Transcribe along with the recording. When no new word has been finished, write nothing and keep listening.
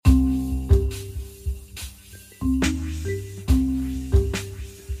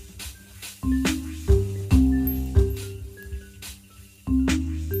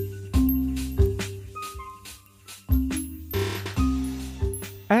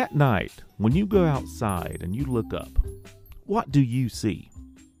At night, when you go outside and you look up, what do you see?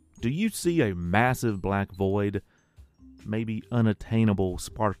 Do you see a massive black void? Maybe unattainable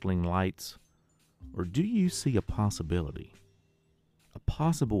sparkling lights? Or do you see a possibility? A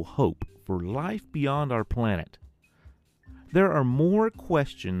possible hope for life beyond our planet? There are more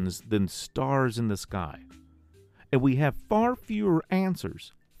questions than stars in the sky. And we have far fewer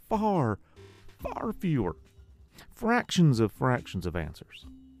answers. Far fewer. Fractions of answers.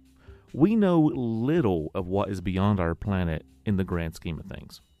 We know little of what is beyond our planet in the grand scheme of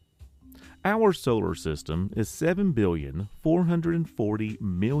things. Our solar system is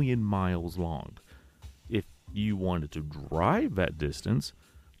 7,440,000,000 miles long. If you wanted to drive that distance,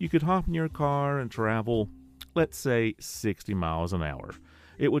 you could hop in your car and travel, let's say, 60 miles an hour.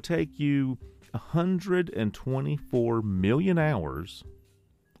 It would take you 124 million hours,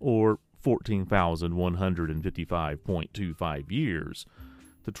 or 14,155.25 years,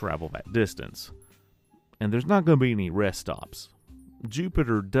 to travel that distance. And there's not going to be any rest stops.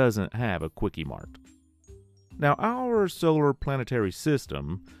 Jupiter doesn't have a quickie mart. Now, our solar planetary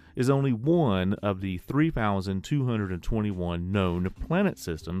system is only one of the 3,221 known planet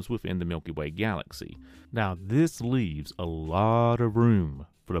systems within the Milky Way galaxy. Now, this leaves a lot of room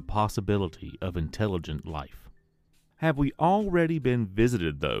for the possibility of intelligent life. Have we already been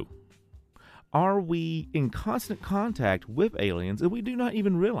visited, though? Are we in constant contact with aliens and we do not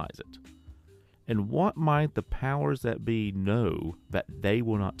even realize it? And what might the powers that be know that they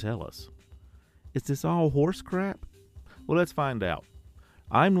will not tell us? Is this all horse crap? Well, let's find out.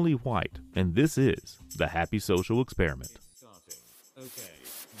 I'm Lee White, and this is the Happy Social Experiment. Starting. Okay,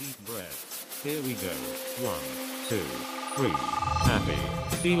 deep breath. Here we go. 1, 2, 3. Happy.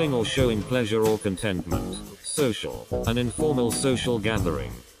 Feeling or showing pleasure or contentment. Social. An informal social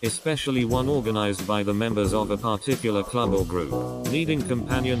gathering, especially one organized by the members of a particular club or group, needing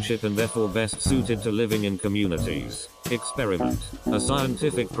companionship and therefore best suited to living in communities. Experiment. A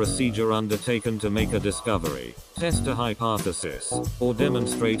scientific procedure undertaken to make a discovery, test a hypothesis, or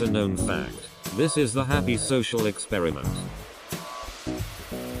demonstrate a known fact. This is the Happy Social Experiment.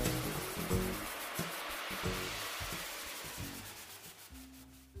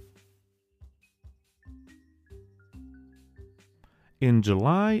 In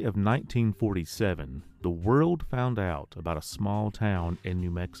July of 1947, the world found out about a small town in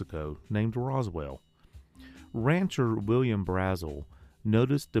New Mexico named Roswell. Rancher William Brazel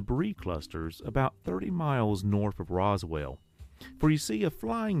noticed debris clusters about 30 miles north of Roswell. For you see, a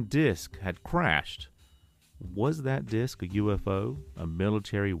flying disc had crashed. Was that disc a UFO, a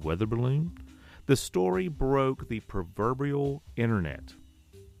military weather balloon? The story broke the proverbial internet,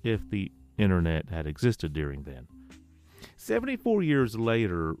 if the internet had existed during then. 74 years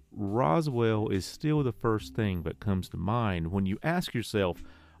later, Roswell is still the first thing that comes to mind when you ask yourself,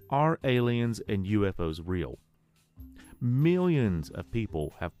 are aliens and UFOs real? Millions of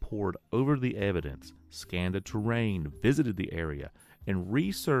people have poured over the evidence, scanned the terrain, visited the area, and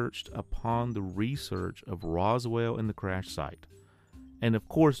researched upon the research of Roswell and the crash site. And of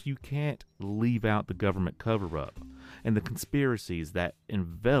course, you can't leave out the government cover-up and the conspiracies that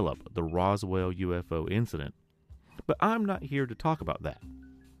envelop the Roswell UFO incident. But I'm not here to talk about that.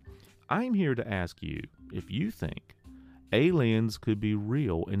 I'm here to ask you if you think aliens could be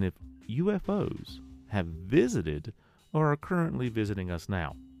real and if UFOs have visited or are currently visiting us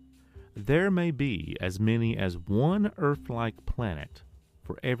now. There may be as many as one Earth-like planet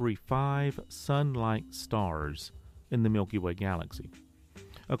for every 5 sun-like stars in the Milky Way galaxy,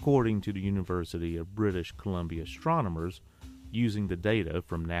 according to the University of British Columbia astronomers using the data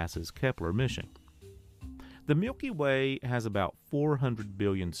from NASA's Kepler mission. The Milky Way has about 400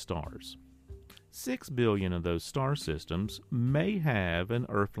 billion stars. 6 billion of those star systems may have an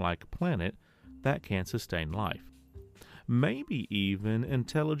Earth-like planet that can sustain life. Maybe even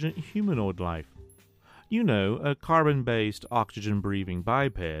intelligent humanoid life. You know, a carbon-based, oxygen-breathing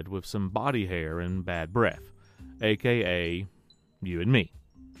biped with some body hair and bad breath, aka you and me.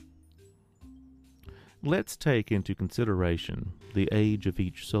 Let's take into consideration the age of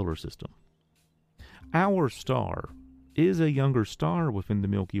each solar system. Our star is a younger star within the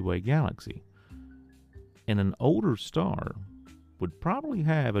Milky Way galaxy, and an older star would probably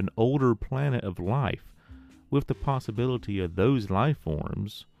have an older planet of life, with the possibility of those life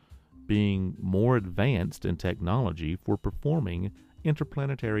forms being more advanced in technology for performing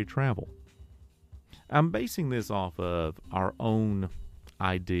interplanetary travel. I'm basing this off of our own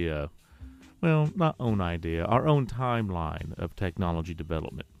idea, our own timeline of technology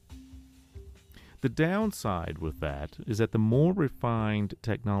development. The downside with that is that the more refined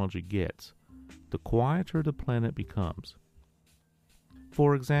technology gets, the quieter the planet becomes.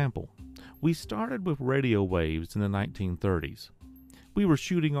 For example, we started with radio waves in the 1930s. We were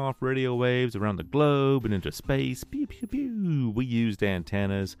shooting off radio waves around the globe and into space. Pew, pew, pew. We used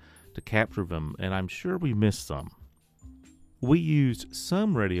antennas to capture them, and I'm sure we missed some. We used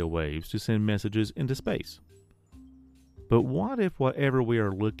some radio waves to send messages into space. But what if whatever we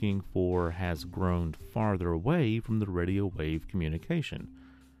are looking for has grown farther away from the radio wave communication?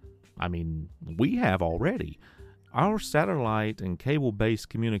 I mean, we have already. Our satellite and cable-based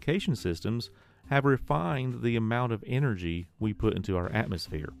communication systems have refined the amount of energy we put into our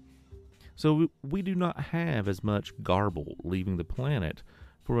atmosphere. So we do not have as much garble leaving the planet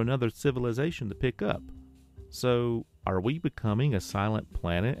for another civilization to pick up. So are we becoming a silent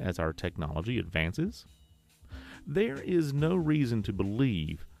planet as our technology advances? There is no reason to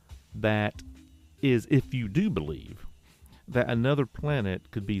believe that if you do believe that another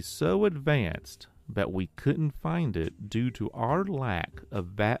planet could be so advanced that we couldn't find it due to our lack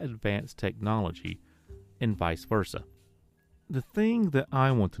of that advanced technology, and vice versa. The thing that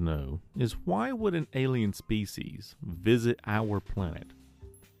I want to know is, why would an alien species visit our planet?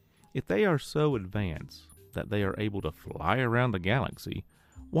 If they are so advanced that they are able to fly around the galaxy,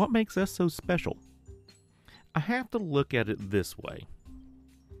 what makes us so special? I have to look at it this way.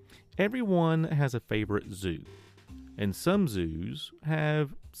 Everyone has a favorite zoo, and some zoos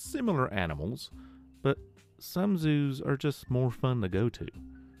have similar animals, but some zoos are just more fun to go to.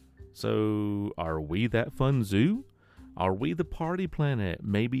 So, are we that fun zoo? Are we the party planet,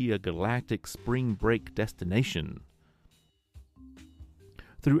 maybe a galactic spring break destination?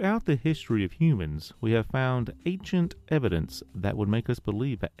 Throughout the history of humans, we have found ancient evidence that would make us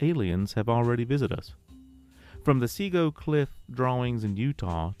believe that aliens have already visited us. From the Sego Cliff drawings in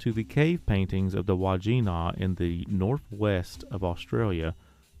Utah to the cave paintings of the Wajina in the northwest of Australia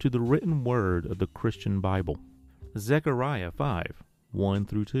to the written word of the Christian Bible. Zechariah 5,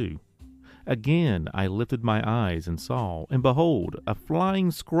 1-2. Again I lifted my eyes and saw, and behold, a flying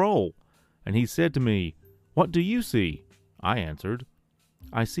scroll. And he said to me, What do you see? I answered,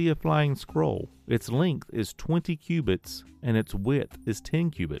 I see a flying scroll. Its length is 20 cubits, and its width is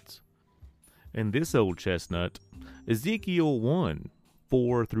 10 cubits. And this old chestnut, Ezekiel 1,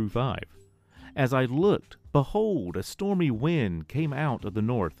 4-5. As I looked, behold, a stormy wind came out of the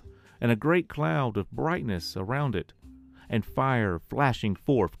north, and a great cloud of brightness around it, and fire flashing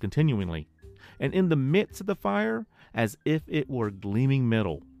forth continually. And in the midst of the fire, as if it were gleaming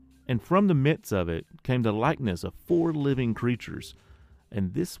metal, and from the midst of it came the likeness of 4 living creatures,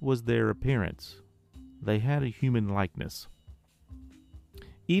 and this was their appearance. They had a human likeness.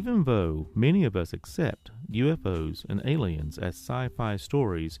 Even though many of us accept UFOs and aliens as sci-fi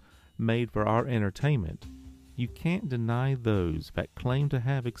stories made for our entertainment, you can't deny those that claim to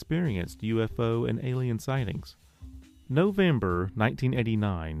have experienced UFO and alien sightings. November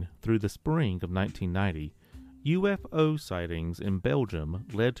 1989 through the spring of 1990, UFO sightings in Belgium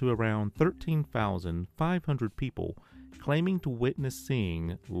led to around 13,500 people claiming to witness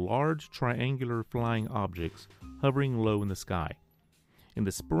seeing large triangular flying objects hovering low in the sky. In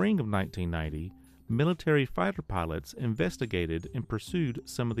the spring of 1990, military fighter pilots investigated and pursued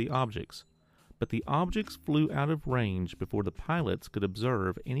some of the objects, but the objects flew out of range before the pilots could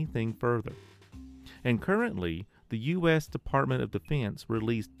observe anything further. And currently, the U.S. Department of Defense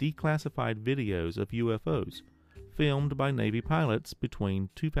released declassified videos of UFOs, filmed by Navy pilots between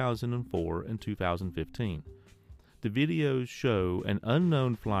 2004 and 2015. The videos show an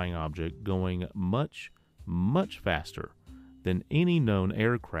unknown flying object going much, much faster than any known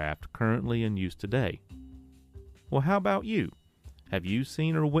aircraft currently in use today. Well, how about you? Have you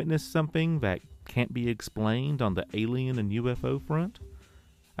seen or witnessed something that can't be explained on the alien and UFO front?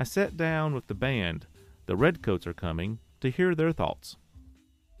 I sat down with the band, the Redcoats Are Coming, to hear their thoughts.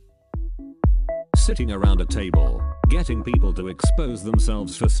 Sitting around a table, getting people to expose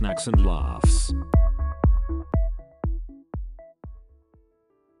themselves for snacks and laughs.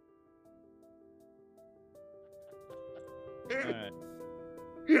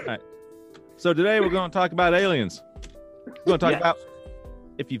 All right. So today we're going to talk about aliens. We're going to talk about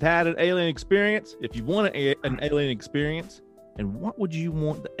if you've had an alien experience, if you want an alien experience, and what would you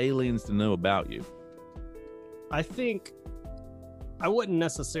want the aliens to know about you? I think I wouldn't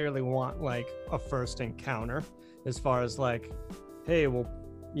necessarily want like a first encounter as far as like, hey, well,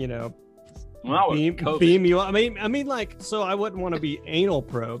 you know, beam you up. I mean, like, so I wouldn't want to be anal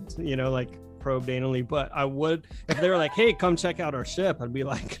probed, you know, like probed anally, but I would, if they were like, hey, come check out our ship, I'd be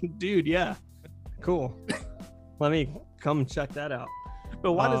like, dude, yeah, cool. Let me come check that out.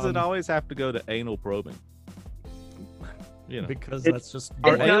 But why does it always have to go to anal probing? because that's just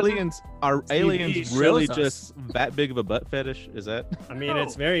are aliens TV really shows us. just that big of a butt fetish? Is that? I mean,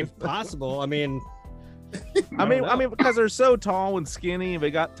 it's very possible. I mean, I mean, because they're so tall and skinny and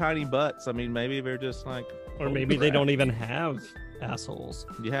they got tiny butts. I mean, maybe they're just like, or maybe they don't even have assholes.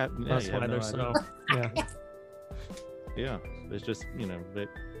 That's why they're so. Yeah. Yeah, it's just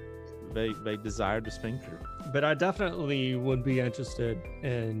they desire the sphincter. But I definitely would be interested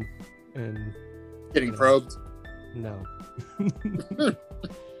in getting probed. No.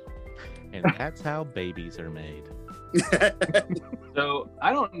 And that's how babies are made. So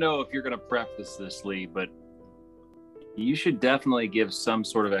I don't know if you're going to preface this, Lee, but you should definitely give some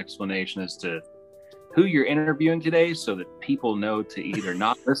sort of explanation as to who you're interviewing today, so that people know to either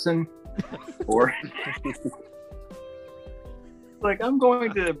not listen or. Like, I'm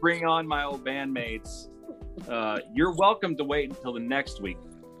going to bring on my old bandmates. You're welcome to wait until the next week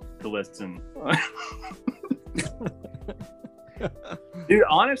to listen. Dude,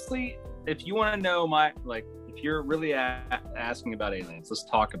 honestly, if you want to know if you're really asking about aliens, let's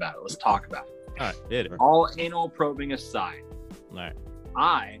talk about it. All right, hit it. All anal probing aside. All right.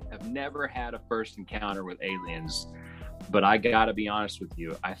 I have never had a first encounter with aliens, but I gotta be honest with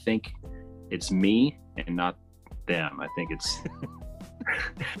you. I think it's me and not them. I think it's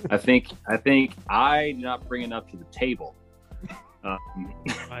I think I do not bring enough to the table,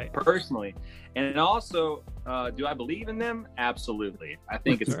 personally. And also, do I believe in them? Absolutely. I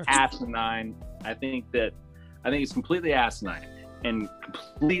think it's asinine. I think it's completely asinine and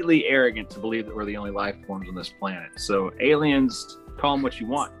completely arrogant to believe that we're the only life forms on this planet. So aliens, call them what you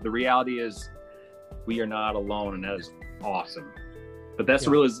want. The reality is we are not alone, and that is awesome. But that's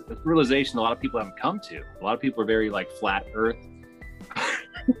a realization a lot of people haven't come to. A lot of people are very flat earth.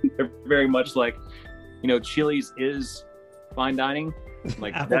 They're very much like, Chili's is fine dining.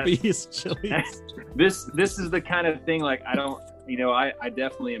 Like Applebee's, Chili's. This is the kind of thing I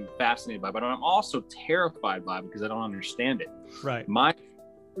definitely am fascinated by, but I'm also terrified by, because I don't understand it. Right.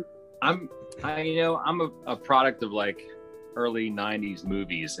 I'm a product of early 90s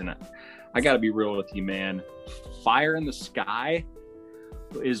movies, and I got to be real with you, man. Fire in the Sky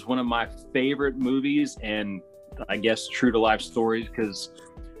is one of my favorite movies, and I guess true to life stories, because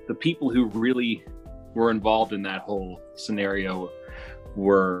the people who really were involved in that whole scenario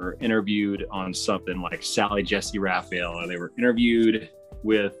were interviewed on something like Sally Jesse Raphael, or they were interviewed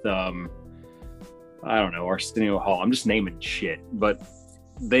with I don't know, Arsenio Hall. I'm just naming shit, but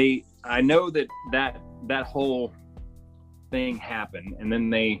I know that whole thing happened, and then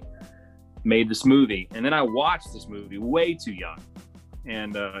they made this movie, and then I watched this movie way too young,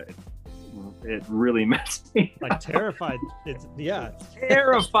 and it really messed me terrified. It's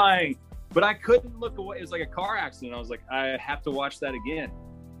terrifying. But I couldn't look away. It was like a car accident. I was like, I have to watch that again.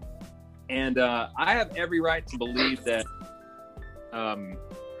 And I have every right to believe that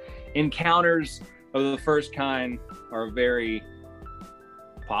encounters of the first kind are very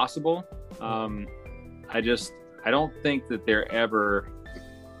possible. I don't think that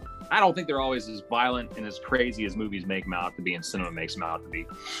I don't think they're always as violent and as crazy as movies make them out to be and cinema makes them out to be.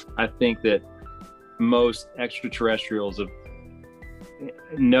 I think that most extraterrestrials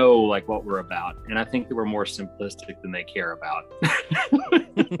know what we're about, and I think that we're more simplistic than they care about.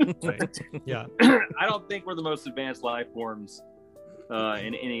 Yeah. I don't think we're the most advanced life forms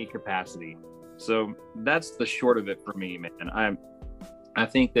in any capacity. So that's the short of it for me, man. I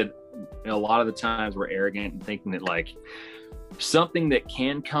think that a lot of the times we're arrogant and thinking that something that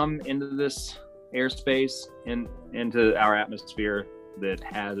can come into this airspace and into our atmosphere that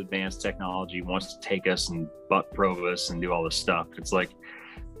has advanced technology wants to take us and butt probe us and do all this stuff. It's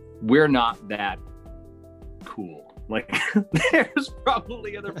we're not that cool. There's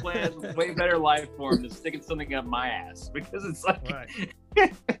probably other planets with way better life form than sticking something up my ass, because it's right.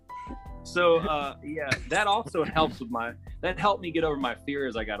 So that also helps that helped me get over my fear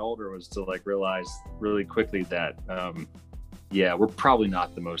as I got older, was to realize really quickly that we're probably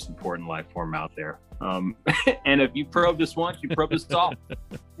not the most important life form out there. And if you probe this once, you probe this all.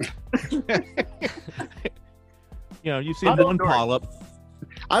 You've seen one polyp.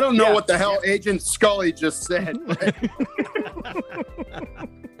 I don't know what the hell Agent Scully just said.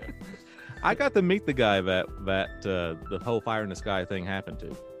 I got to meet the guy that the whole Fire in the Sky thing happened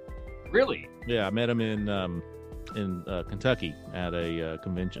to. Really? Yeah, I met him in Kentucky at a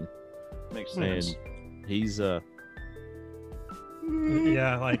convention. Makes sense. And he's he's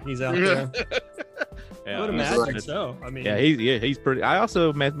out there. I would imagine so. I mean, he's pretty. I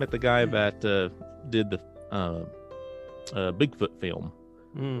also met the guy that did the Bigfoot film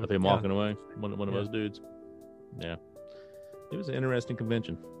of him walking away. One of those dudes. Yeah, it was an interesting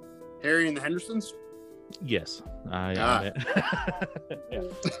convention. Harry and the Hendersons. Yes, Yeah.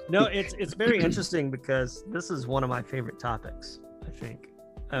 No, it's very interesting because this is one of my favorite topics, I think,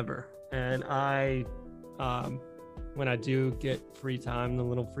 ever. And when I do get free time, the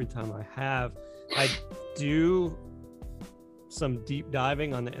little free time I have, I do some deep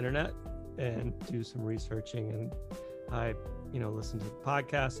diving on the internet and do some researching, and I listen to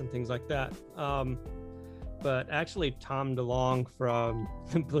podcasts and things like that. But actually, Tom DeLonge from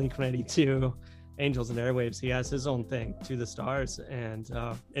Blink-182, Angels and Airwaves, he has his own thing, To the Stars, and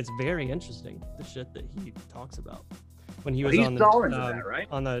it's very interesting, the shit that he talks about. When he was on the right?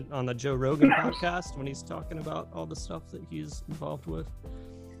 on the Joe Rogan podcast, when he's talking about all the stuff that he's involved with,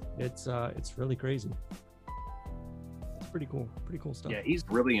 it's really crazy. It's pretty cool stuff. Yeah, he's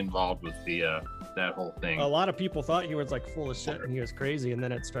really involved with the that whole thing. A lot of people thought he was like full of shit and he was crazy, and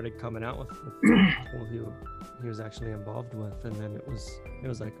then it started coming out with people who he was actually involved with, and then it was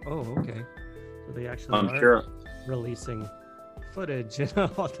like, oh, okay, so they actually releasing footage and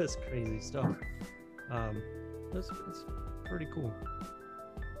all this crazy stuff. It's pretty cool.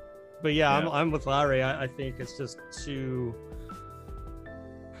 But yeah, I'm with Larry. I think it's just too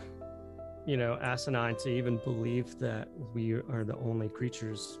asinine to even believe that we are the only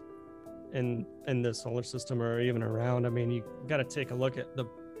creatures in the solar system or even around. I mean, you got to take a look at the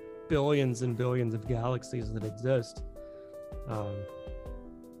billions and billions of galaxies that exist. So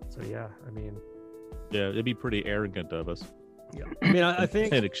yeah, I mean, yeah, it'd be pretty arrogant of us. Yeah, I mean, I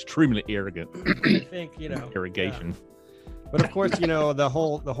think and extremely arrogant. I think irrigation. Yeah. But of course, the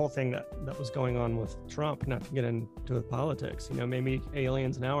whole thing that was going on with Trump, not to get into the politics, maybe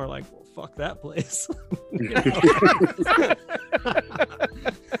aliens now are like, well, fuck that place.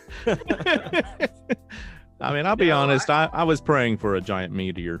 I mean, I'll be honest. I was praying for a giant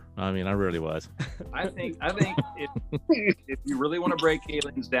meteor. I mean, I really was. I think if you really want to break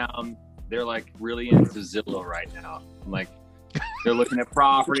aliens down, they're like really into Zillow right now. Like they're looking at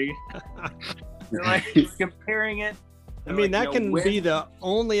property. They're like comparing it. I mean, that can be the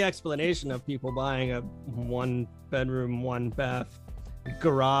only explanation of people buying a 1-bedroom, 1-bath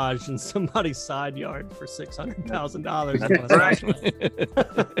garage in somebody's side yard for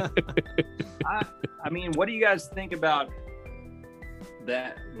 $600,000. I mean, what do you guys think about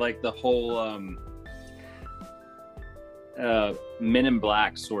that? Like the whole Men in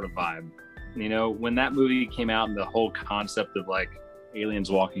Black sort of vibe. When that movie came out and the whole concept of like aliens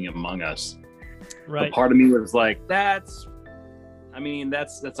walking among us. Right. But part of me was like, that's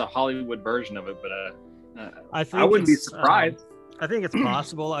a Hollywood version of it, but I wouldn't be surprised. I think it's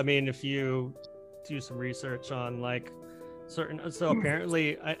possible. I mean, if you do some research on like so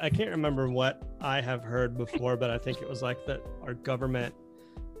apparently, I can't remember what I have heard before, but I think it was like that our government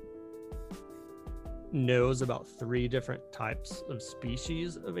knows about 3 different types of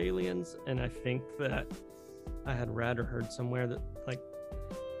species of aliens, and I think that I had read or heard somewhere that like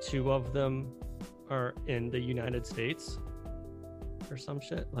 2 of them are in the United States or some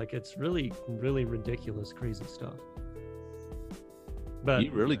shit. Like it's really, really ridiculous, crazy stuff. But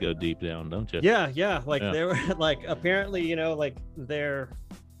you really go deep down, don't you? Yeah. Like they were like, apparently, like they're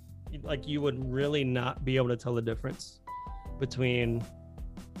like, you would really not be able to tell the difference between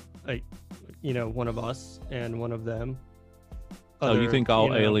like, one of us and one of them. You think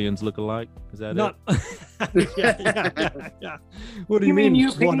all aliens look alike? Is that it? Yeah. What do you mean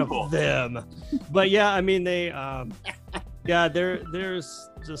one of them? But yeah, I mean they there's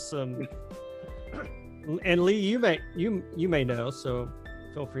just some, and Lee, you may know, so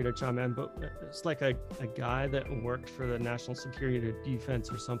feel free to chime in, but it's like a guy that worked for the National Security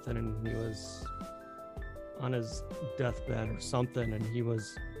Defense or something, and he was on his deathbed or something, and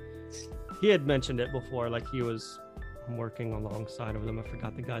he had mentioned it before, like he was working alongside of them. I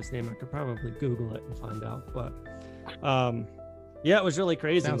forgot the guy's name. I could probably Google it and find out, but yeah, it was really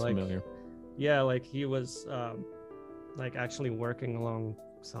crazy. Sounds like familiar. Yeah, like he was like actually working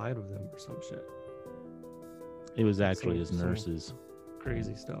alongside of them or some shit. It was actually his nurses.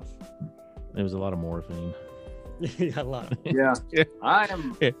 Crazy stuff. It was a lot of morphine. Yeah, a lot. Yeah.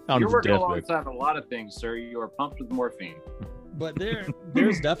 You're working alongside a lot of things, sir. You are pumped with morphine. But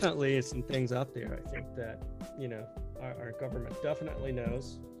there's definitely some things out there, I think, that our government definitely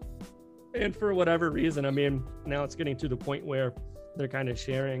knows, and for whatever reason, I mean, now it's getting to the point where they're kind of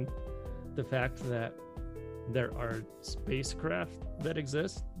sharing the fact that there are spacecraft that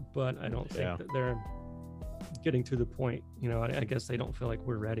exist, but I don't think that they're getting to the point, I guess they don't feel like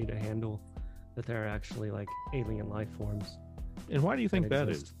we're ready to handle that there are actually like alien life forms. And why do you think that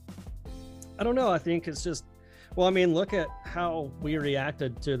is? I don't know. I think it's just, well, I mean, look at how we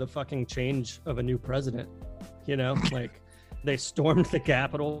reacted to the fucking change of a new president, like they stormed the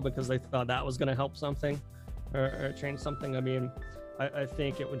Capitol because they thought that was going to help something or change something. I mean, I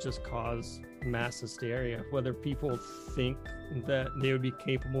think it would just cause mass hysteria, whether people think that they would be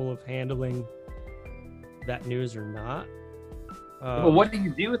capable of handling that news or not. But what do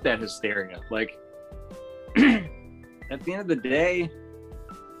you do with that hysteria? Like, at the end of the day,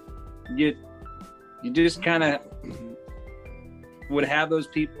 you just kind of would have those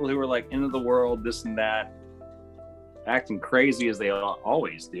people who are like into the world, this and that, acting crazy as they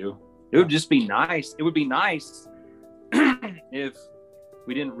always do. It would just be nice. It would be nice if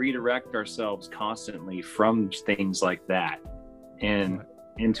we didn't redirect ourselves constantly from things like that and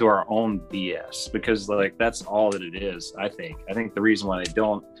into our own BS, because like that's all that it is. I think the reason why they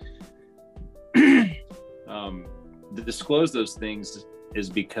don't disclose those things is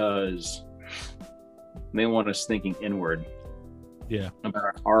because they want us thinking inward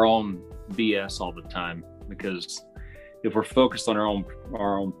about our own BS all the time. Because if we're focused on our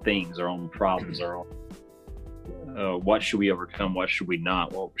own things, our own problems, our own what should we overcome, what should we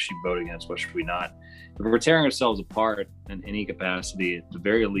not, what should we vote against, what should we not, if we're tearing ourselves apart in any capacity, at the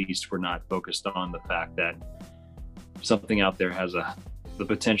very least we're not focused on the fact that something out there has the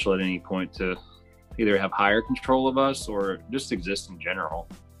potential at any point to either have higher control of us or just exist in general.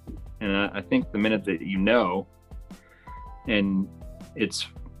 And I think the minute that you know, and it's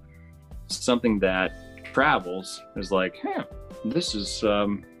something that travels, is like, this is a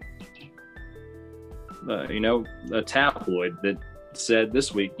tabloid that said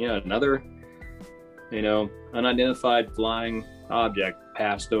this week, another unidentified flying object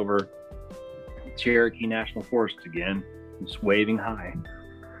passed over Cherokee National Forest again. It's waving high.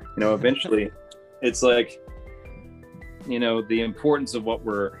 Eventually it's like, the importance of what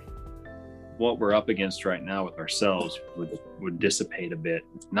we're up against right now with ourselves would dissipate a bit.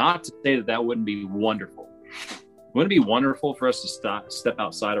 Not to say that wouldn't be wonderful. Wouldn't it be wonderful for us to step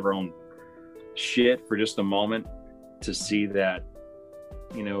outside of our own shit for just a moment to see that,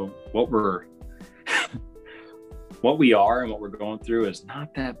 what we are and what we're going through is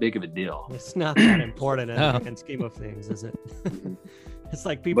not that big of a deal. It's not that important in scheme of things, is it? It's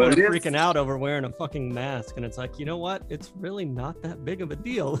like people are freaking out over wearing a fucking mask, and it's like, you know what? It's really not that big of a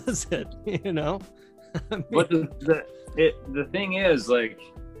deal, is it? I mean, but the thing is, like,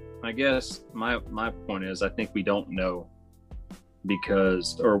 I guess my point is, I think we don't know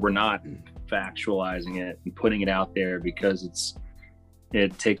or we're not factualizing it and putting it out there because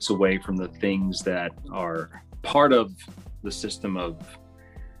it takes away from the things that are part of the system of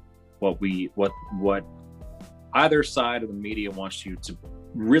what either side of the media wants you to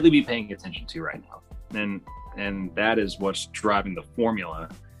really be paying attention to right now. And that is what's driving the formula.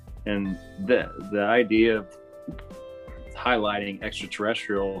 And the idea of highlighting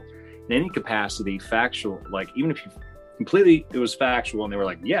extraterrestrial in any capacity, factual, like even if you completely, it was factual and they were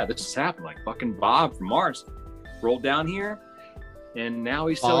like, yeah, this has happened. Like fucking Bob from Mars rolled down here and now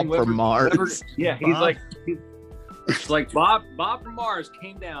he's selling Bob from Mars. Yeah, it's like Bob from Mars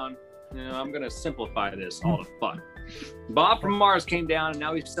came down. I'm gonna simplify this all to fuck. Bob from Mars came down and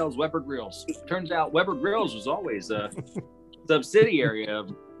now he sells Weber grills. Turns out Weber grills was always a subsidiary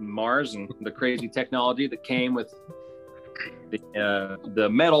of Mars and the crazy technology that came with the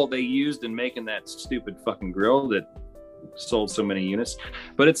metal they used in making that stupid fucking grill that sold so many units.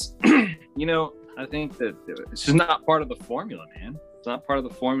 But it's I think that it's just not part of the formula, man. It's not part of the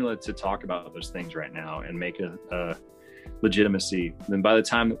formula to talk about those things right now and make a legitimacy. Then by the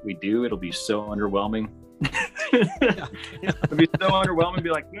time that we do, it'll be so underwhelming. It'll be so underwhelming. Be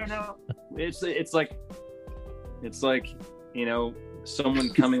like, no. It's like someone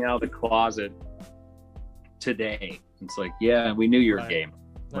coming out of the closet today. It's like, yeah, we knew you were game.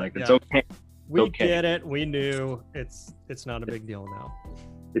 Like, it's okay. We get it. We knew. It's not a big deal now.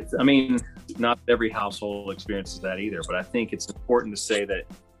 Not every household experiences that either, but I think it's important to say that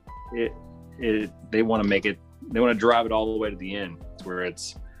they want to drive it all the way to the end, where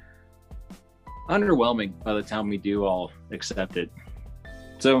it's underwhelming by the time we do all accept it.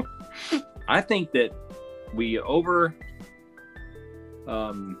 So I think that we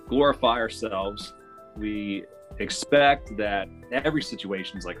glorify ourselves. We expect that every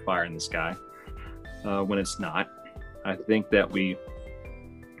situation is like fire in the sky when it's not. I think that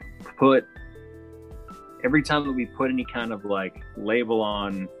every time that we put any kind of like label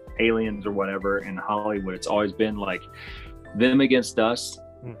on aliens or whatever in Hollywood, it's always been like them against us.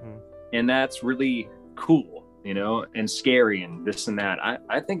 Mm-hmm. And that's really cool, and scary and this and that.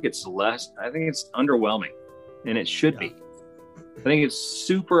 I think it's underwhelming, and it should be. I think it's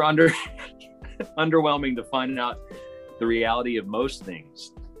super underwhelming to find out the reality of most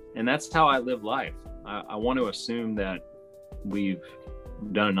things. And that's how I live life. I want to assume that we've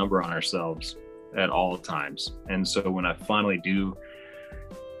done a number on ourselves at all times. And so when I finally do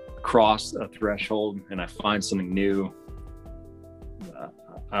cross a threshold and I find something new,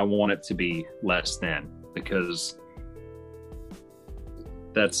 I want it to be less than, because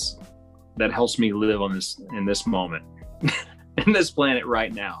that helps me live in this moment, in this planet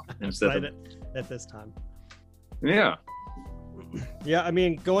right now, instead of at this time. Yeah. Yeah, I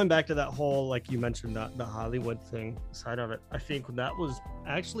mean, going back to that whole, like you mentioned, the Hollywood thing side of it, I think that was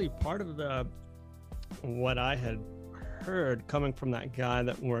actually part of what I had heard coming from that guy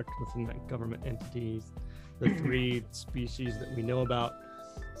that worked within that government entities. The 3 species that we know about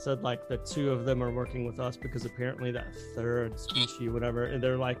said like the 2 of them are working with us because apparently that 3rd species, whatever, and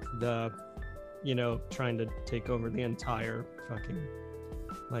they're like the, trying to take over the entire fucking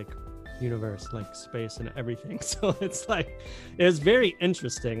like universe, like space and everything. So it's like, it's very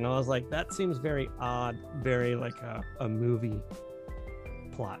interesting. I was like, that seems very odd, very like a movie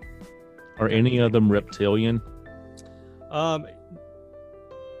plot. Are any of them reptilian?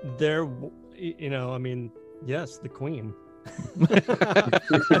 They're, I mean, yes, the queen.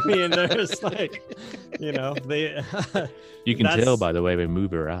 I mean, there's like, they. You can tell by the way they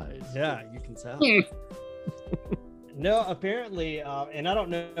move her eyes. Yeah, you can tell. No, apparently, and I don't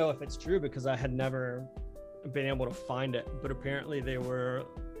know if it's true because I had never been able to find it, but apparently they were,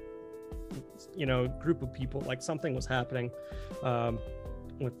 group of people, like something was happening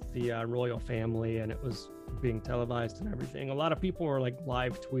with the royal family, and it was being televised and everything. A lot of people were like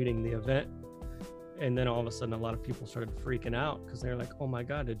live tweeting the event, and then all of a sudden a lot of people started freaking out because they're like, oh my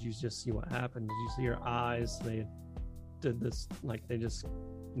god, did you just see what happened? Did you see your eyes? They did this, like they just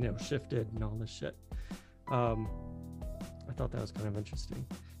shifted and all this shit. I thought that was kind of interesting.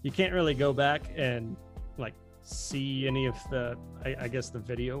 You can't really go back and like see any of the I guess the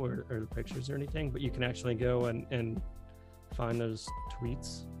video or the pictures or anything, but you can actually go and find those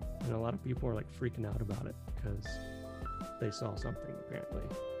tweets, and a lot of people are like freaking out about it because they saw something apparently,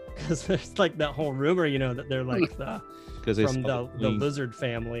 because there's like that whole rumor that they're like from the lizard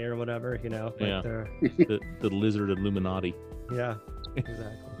family or whatever, like they're the lizard Illuminati. Yeah,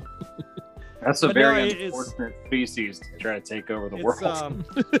 exactly. That's a very unfortunate species to try to take over the world.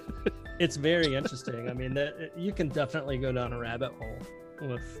 It's very interesting. I mean, you can definitely go down a rabbit hole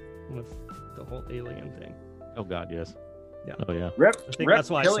with the whole alien thing. Oh God, yes. Yeah. Oh yeah. I think that's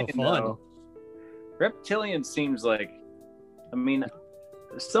why it's so fun. Reptilian seems like, I mean,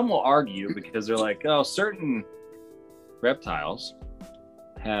 some will argue because they're like, oh, certain reptiles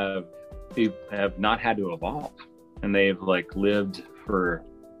have not had to evolve, and they've like lived for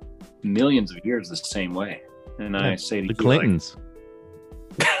millions of years the same way. And I say to the you, Clintons.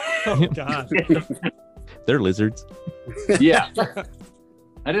 Like, oh God. They're lizards. Yeah.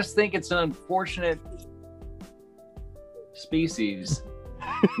 I just think it's an unfortunate species.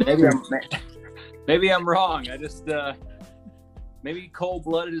 Maybe I'm wrong. I just maybe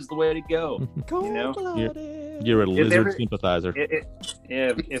cold-blooded is the way to go. Cold-blooded. You're a lizard sympathizer.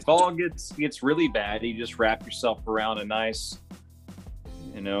 If all gets really bad, you just wrap yourself around a nice,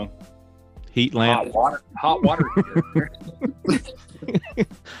 heat lamp, hot water heater.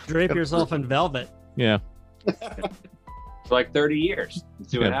 Drape yourself in velvet. Yeah. For like 30 years.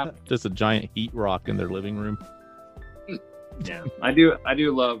 See what happens. Just a giant heat rock in their living room. Yeah, I do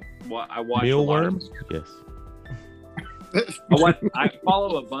love what I watch. Mealworm? Yes. I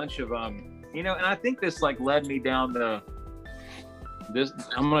follow a bunch of and I think this like led me down this.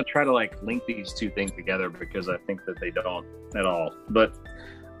 I'm gonna try to like link these 2 things together because I think that they don't at all. But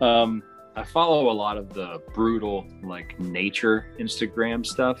I follow a lot of the brutal like nature Instagram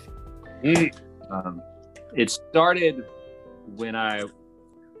stuff. It started when I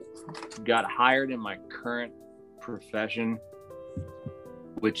got hired in my current profession,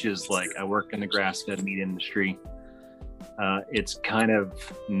 which is like I work in the grass-fed meat industry. It's kind of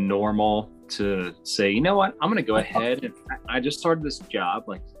normal to say, you know what, I'm going to go ahead, and I just started this job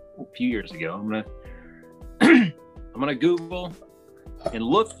like a few years ago. I'm going to Google and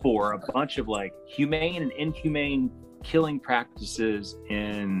look for a bunch of like humane and inhumane killing practices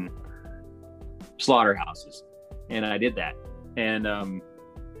in slaughterhouses. And I did that. And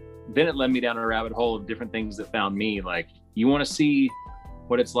then it led me down a rabbit hole of different things that found me. Like, you want to see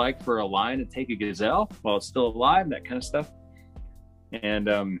what it's like for a lion to take a gazelle while it's still alive, that kind of stuff. And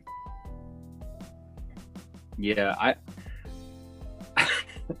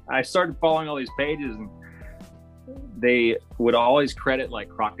I started following all these pages, and they would always credit like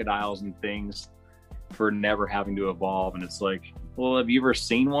crocodiles and things for never having to evolve. And it's like, well, have you ever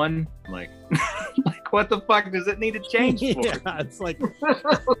seen one? Like, like what the fuck does it need to change for? Yeah, it's like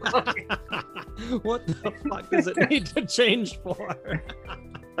What the fuck does it need to change for?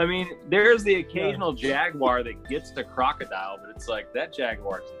 I mean, there's the occasional jaguar that gets the crocodile, but it's like that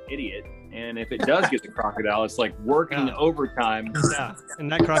jaguar's an idiot. And if it does get the crocodile, it's like working overtime. Yeah,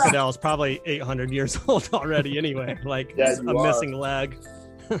 and that crocodile is probably 800 years old already anyway. Like a missing leg,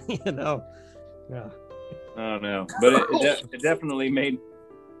 you know. Yeah. I don't know, but it definitely made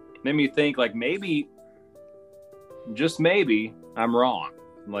me think like maybe, just maybe, I'm wrong.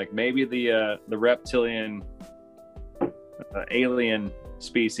 Like maybe the reptilian alien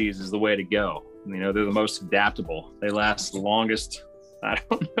species is the way to go. You know, they're the most adaptable. They last the longest. I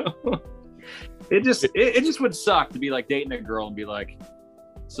don't know. It just would suck to be like dating a girl and be like,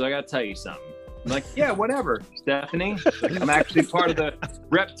 so I gotta tell you something. I'm like, yeah, whatever, Stephanie. Like, I'm actually part of the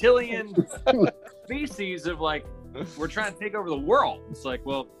reptilian species of like, we're trying to take over the world. It's like,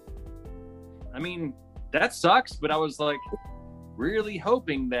 well, I mean, that sucks, but I was like really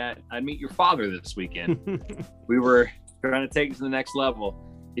hoping that I'd meet your father this weekend. We were trying to take it to the next level.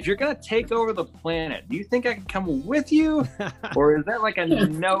 If you're going to take over the planet, do you think I can come with you? Or is that like a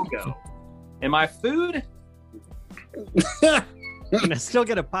no-go? Am I food? And I still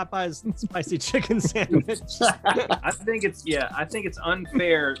get a Popeye's spicy chicken sandwich. I think it's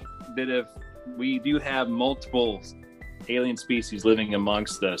unfair that if we do have multiple alien species living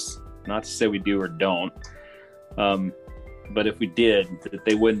amongst us, not to say we do or don't, but if we did, that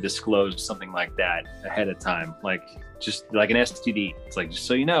they wouldn't disclose something like that ahead of time, like just like an STD. It's like, just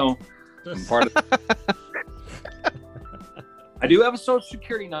so you know, I'm part of I do have a social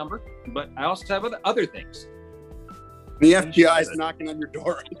security number, but I also have other things. The FBI is knocking on your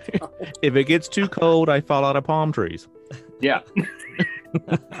door. If it gets too cold, I fall out of palm trees. Yeah.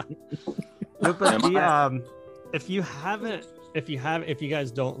 No, but if you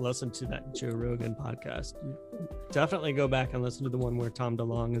guys don't listen to that Joe Rogan podcast, definitely go back and listen to the one where Tom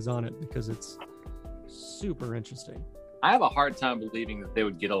DeLonge is on it, because it's super interesting. I have a hard time believing that they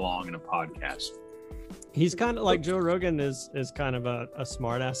would get along in a podcast. He's kind of like Joe Rogan is kind of a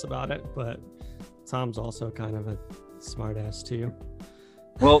smart ass about it, but Tom's also kind of a smart ass too.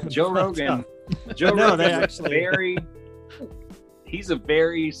 Well, Joe Rogan he's a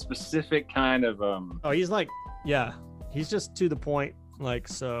very specific kind of he's like, yeah, he's just to the point, like,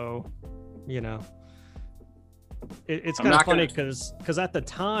 so, you know, it's kind of funny because at the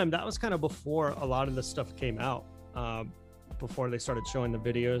time that was kind of before a lot of this stuff came out, before they started showing the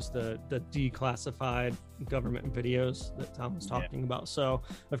videos, the declassified government videos that Tom was talking about. So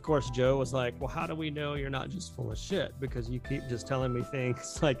of course Joe was like, well, how do we know you're not just full of shit, because you keep just telling me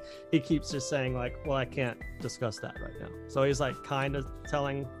things. Like, he keeps just saying like, well, I can't discuss that right now. So he's like kind of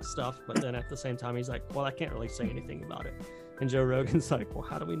telling stuff, but then at the same time he's like, well, I can't really say anything about it. And Joe Rogan's like, well,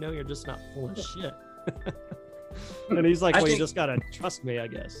 how do we know you're just not full of shit? And he's like, well, you just gotta trust me, I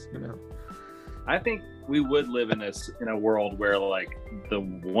guess, you know. I think we would live in a world where like the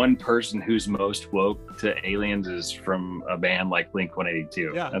one person who's most woke to aliens is from a band like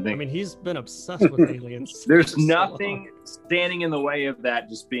Blink-182. Yeah, I mean, he's been obsessed with aliens. There's nothing standing in the way of that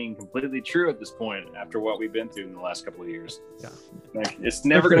just being completely true at this point after what we've been through in the last couple of years. Yeah, like, it's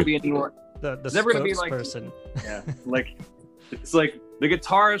never going to be anymore. It's never going to be like person. Yeah, like it's like the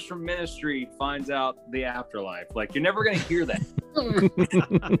guitarist from Ministry finds out the afterlife. Like, you're never going to hear that.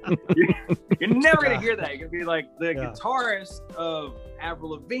 you're never going to hear that. You're going to be like the guitarist of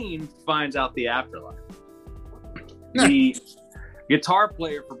Avril Lavigne finds out the afterlife. The guitar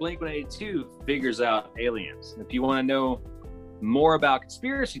player for Blink-182 figures out aliens. If you want to know more about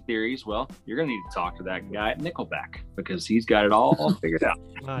conspiracy theories, well, you're going to need to talk to that guy at Nickelback, because he's got it all figured out.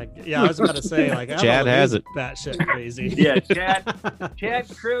 Yeah, I was about to say, like, Chad has it. That shit crazy. Yeah, Chad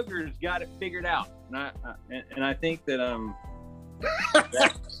Kroger's got it figured out, and I think that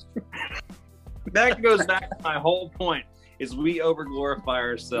that goes back to my whole point: is we overglorify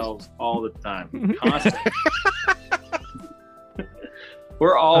ourselves all the time, constantly.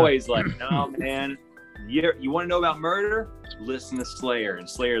 We're always like, no, man. You want to know about murder? Listen to Slayer. And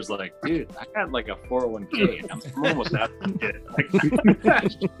Slayer's like, dude, I got like a 401k. I'm almost out of it.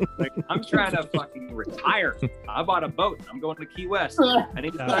 Like, I'm trying to fucking retire. I bought a boat. I'm going to Key West. I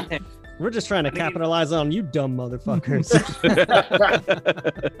need to We're just trying to capitalize on you dumb motherfuckers.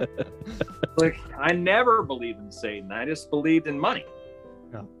 Like, I never believed in Satan. I just believed in money.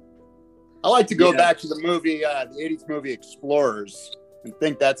 No. I like to go back to the movie, the 80s movie Explorers, and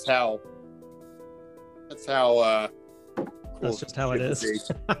think that's how cool that's just how it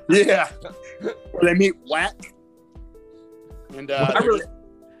is. Yeah. Where they meet Whack. And I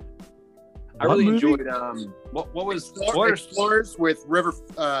really enjoyed what was Explorers with River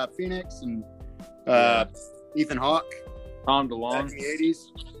Phoenix and Ethan Hawke. Tom DeLonge. Back in the 80s.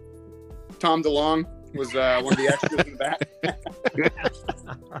 Tom DeLonge was one of the extras in the back.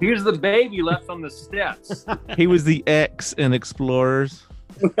 He was the baby left on the steps. He was the X in Explorers.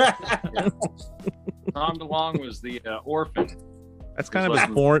 Tom DeLonge was the orphan. That's kind of his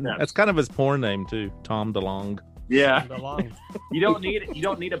porn. That's kind of his porn name too, Tom DeLonge. Yeah. DeLonge. You don't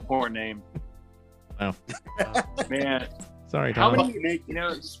need a porn name. Wow. Man. Sorry, How Tom. many?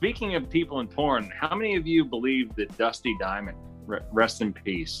 Speaking of people in porn, how many of you believe that Dusty Diamond, rest in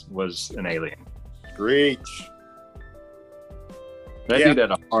peace, was an alien? Preach. That dude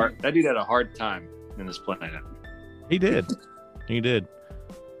had a hard time in this planet. He did.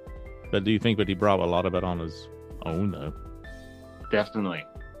 But do you think that he brought a lot of it on his own though? Definitely.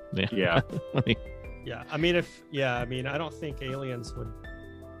 Yeah. Yeah. I mean, I don't think aliens would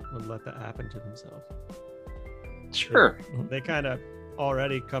let that happen to themselves. Sure. They kind of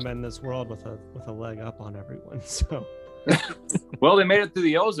already come in this world with a leg up on everyone. So. Well, they made it through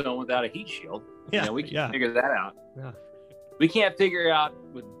the ozone without a heat shield. Yeah. We can figure that out. Yeah. We can't figure out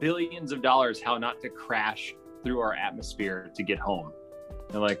with billions of dollars how not to crash through our atmosphere to get home.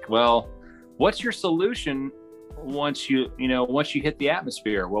 They're like, well, what's your solution once you hit the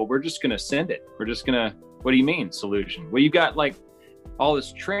atmosphere? Well, we're just going to send it. What do you mean solution? Well, you got like all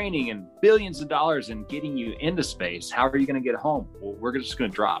this training and billions of dollars in getting you into space. How are you going to get home? Well, we're just going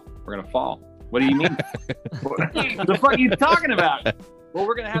to drop. We're going to fall. What do you mean? What the fuck are you talking about? Well,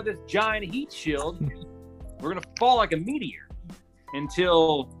 we're going to have this giant heat shield. We're going to fall like a meteor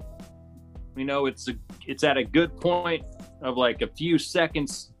until, it's at a good point of like a few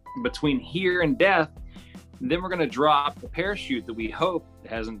seconds between here and death. And then we're going to drop a parachute that we hope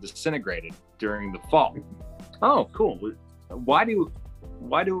hasn't disintegrated during the fall. Oh, cool. Why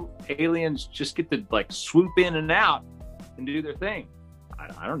do aliens just get to like swoop in and out and do their thing?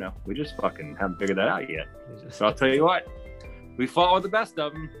 I don't know. We just fucking haven't figured that out yet. So I'll tell you what, we fall with the best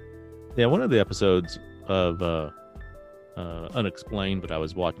of them. Yeah, one of the episodes of Unexplained that I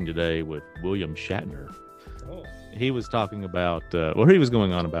was watching today with William Shatner. Oh. He was talking about, he was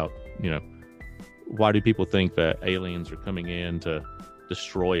going on about, why do people think that aliens are coming in to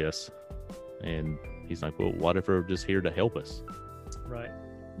destroy us? And he's like, well, what if they're just here to help us? Right.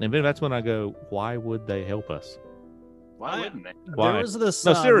 And then that's when I go, why would they help us? Why wouldn't they? Why? There was this.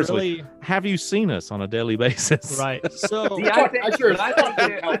 No, seriously. Have you seen us on a daily basis? Right. So See, I think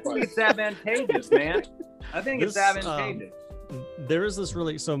it's advantageous, man. I think it's advantageous. There is this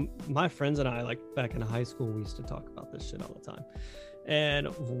so my friends and I, like back in high school, we used to talk about this shit all the time. And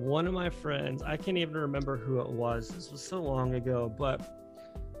one of my friends, I can't even remember who it was. This was so long ago, but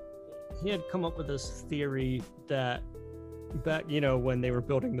he had come up with this theory that back, when they were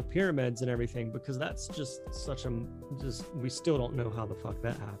building the pyramids and everything, because that's just we still don't know how the fuck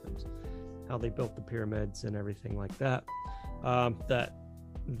that happened, how they built the pyramids and everything like that.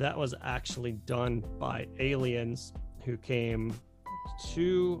 That was actually done by aliens who came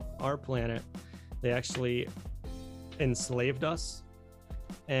to our planet. They actually enslaved us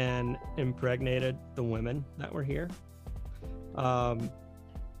and impregnated the women that were here.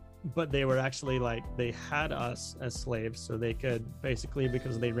 But they were actually they had us as slaves so they could basically,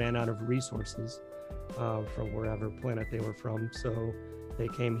 because they ran out of resources from wherever planet they were from. So they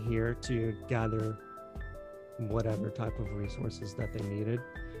came here to gather whatever type of resources that they needed.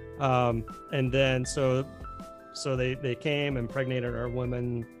 And then so they came, impregnated our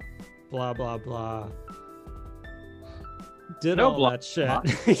women, blah, blah, blah. Did all that shit.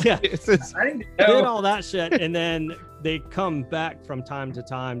 Yeah. Did all that shit. And then they come back from time to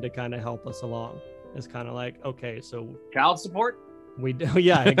time to kind of help us along. It's kind of like, okay, so child support? We do.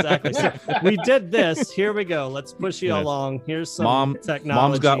 Yeah, exactly. So we did this. Here we go. Let's push you along. Here's some technology.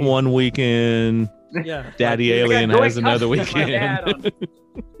 Mom's got one weekend. Yeah. Daddy alien has another weekend.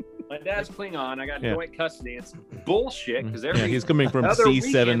 My dad's Klingon. I got joint custody. It's bullshit because he's coming from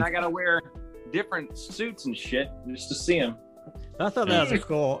C7. I gotta wear different suits and shit just to see him. I thought that was a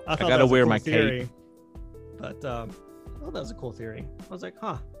cool. I gotta wear my theory. But I thought that was a cool theory. I was like,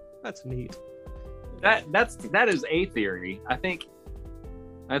 huh, that's neat. That is a theory. I think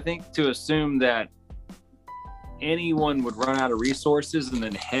to assume that anyone would run out of resources and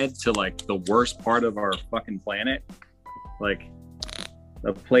then head to like the worst part of our fucking planet, like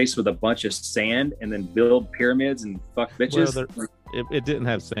a place with a bunch of sand, and then build pyramids and fuck bitches. Well, it didn't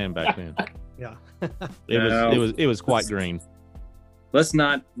have sand back then. Yeah. It was quite green. Let's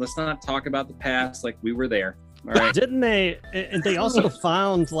not talk about the past like we were there. All right. Didn't they? And they also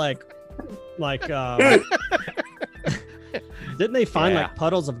found didn't they find like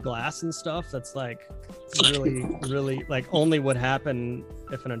puddles of glass and stuff that's like really, really like only would happen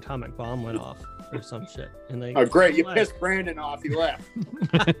if an atomic bomb went off? or some shit. And they Oh, great! You pissed Brandon off. He left.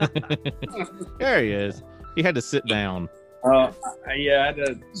 There he is. He had to sit down. Yeah, I had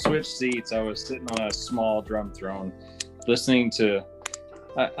to switch seats. I was sitting on a small drum throne, listening to.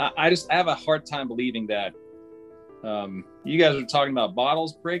 I just have a hard time believing that you guys are talking about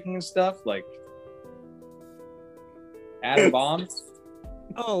bottles breaking and stuff, like atom bombs.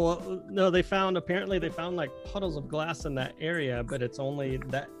 Oh, well, no, apparently they found like puddles of glass in that area, but it's only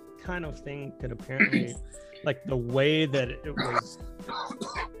that kind of thing could apparently, like the way that it was,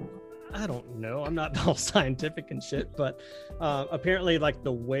 I don't know, I'm not all scientific and shit, but apparently like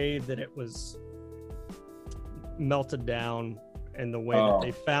the way that it was melted down and the way that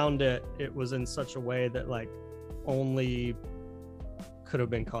they found it, it was in such a way that like only could have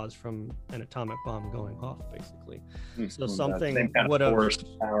been caused from an atomic bomb going off, basically. So something would have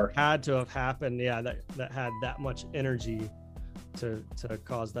had to have happened, that had that much energy to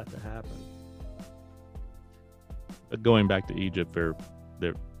cause that to happen. But going back to Egypt,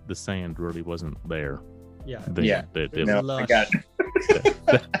 the sand really wasn't there. Yeah. I got it.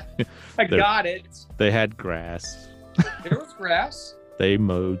 I got it. They had grass. There was grass. They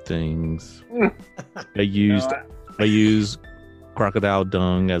mowed things. They used crocodile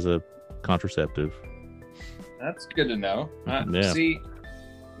dung as a contraceptive. That's good to know. Yeah. See,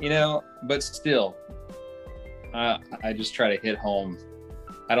 but still, I just try to hit home.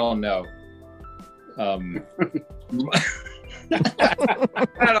 I don't know. I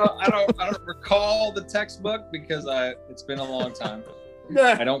don't recall the textbook because it's been a long time.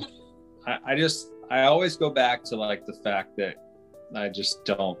 I always go back to like the fact that I just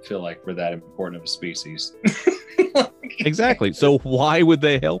don't feel like we're that important of a species. Exactly. So why would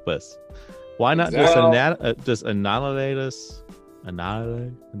they help us? Why not just annihilate us?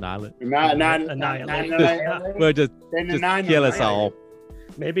 Annihilate. Well, just kill us all.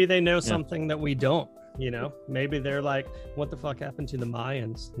 Maybe they know something that we don't. Maybe they're like, what the fuck happened to the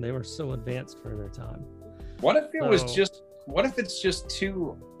Mayans? They were so advanced for their time. What if it's just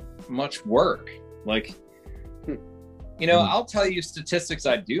too much work? Like, I'll tell you statistics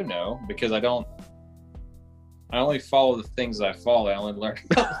I do know because I only follow the things I follow. I only learn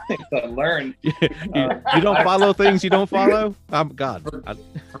the things I learn. You don't follow things you don't follow? God.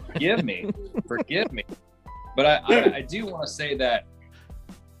 Forgive me. But I do want to say that,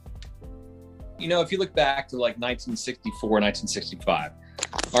 if you look back to like 1964, 1965,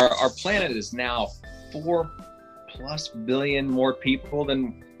 our planet is now 4+ billion more people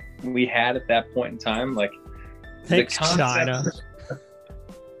than we had at that point in time. Like, thanks, China.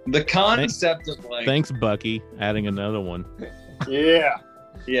 The concept of like... Thanks, Bucky, adding another one. Yeah.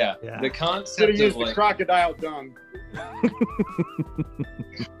 The concept of like... the crocodile dung.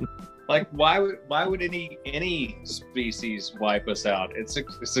 Like, why would any species wipe us out? It's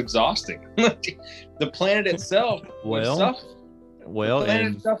exhausting. The planet itself would suffer. The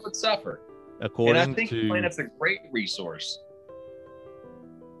planet itself would suffer. And I think the planet's a great resource.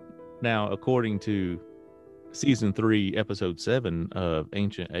 Now, according to Season 3, Episode 7 of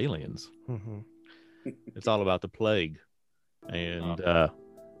Ancient Aliens, it's all about the plague. And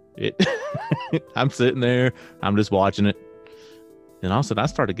I'm sitting there, I'm just watching it. And all of a sudden, I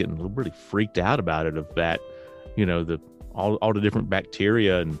started getting really freaked out about it, of that, all the different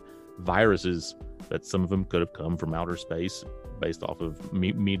bacteria and viruses that some of them could have come from outer space based off of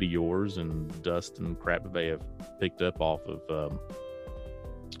meteors and dust and crap that they have picked up off of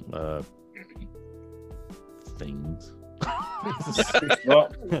things.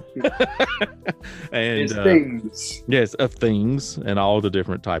 And things. Yes, of things and all the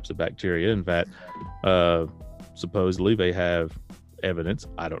different types of bacteria. In fact, supposedly they have evidence.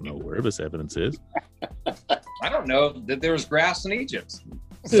 I don't know where this evidence is. I don't know that there was grass in Egypt.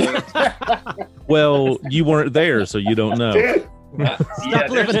 So. Well, you weren't there, so you don't know. Stop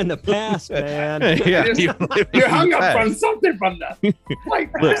living in the past, man. You're hung up on something from that.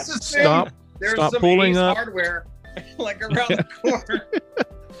 Like, look, stop some pulling up hardware like around the corner.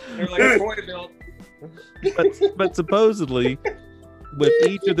 They're like a toy built. But supposedly, with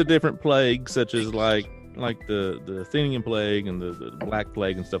each of the different plagues, such as like the Athenian plague and the Black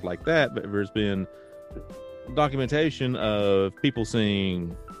Plague and stuff like that, but there's been documentation of people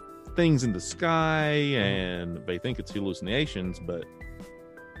seeing things in the sky and they think it's hallucinations, but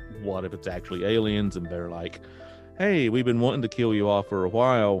what if it's actually aliens and they're like, hey, we've been wanting to kill you off for a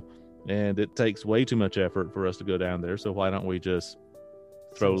while and it takes way too much effort for us to go down there, so why don't we just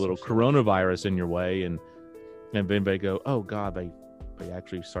throw a little coronavirus in your way? And then they go, oh god, they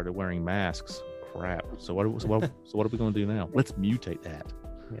actually started wearing masks. Crap. So what are we going to do now? Let's mutate that.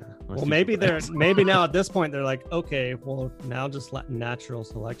 Yeah. Most Well, maybe people- maybe now at this point they're like, okay, well now just let natural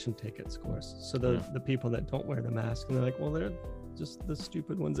selection take its course. So the people that don't wear the mask, and they're like, well, they're just the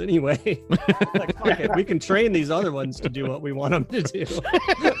stupid ones anyway. Like, fuck it, we can train these other ones to do what we want them to do.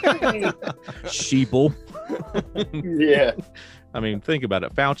 Sheeple. Yeah. I mean, think about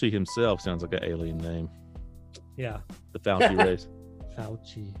it. Fauci himself sounds like an alien name. Yeah, The Fauci race.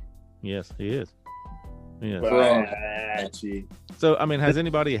 Fauci. Yes, he is. Yes. Fauci. So, I mean, has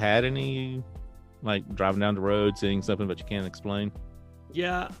anybody had any, like, driving down the road, seeing something but you can't explain?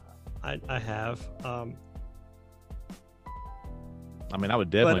 Yeah, I have. I mean, I would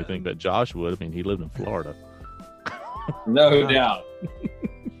definitely think that Josh would. I mean, he lived in Florida. No doubt.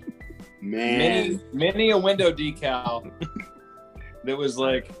 Man. Many a window decal that was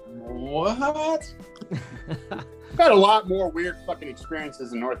like, what? I've had a lot more weird fucking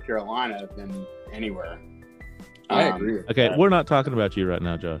experiences in North Carolina than anywhere. I agree with Okay, that. we're not talking about you right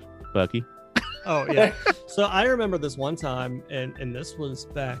now, Josh. Bucky. Oh yeah. So I remember this one time, and this was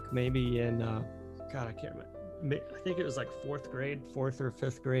back maybe in God, I can't remember. I think it was like fourth or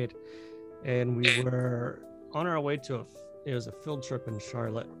fifth grade, and we were on our way to it was a field trip in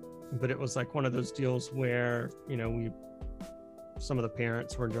Charlotte, but it was like one of those deals where, you know, some of the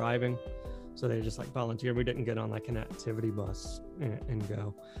parents were driving, so they just like volunteered. We didn't get on like an activity bus and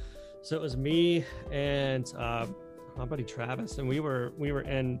go. So it was me and my buddy Travis, and we were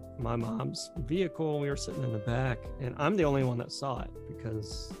in my mom's vehicle. We were sitting in the back, and I'm the only one that saw it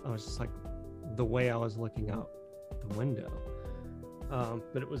because I was just like, the way I was looking out the window.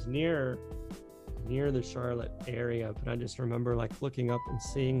 But it was near the Charlotte area, but I just remember like looking up and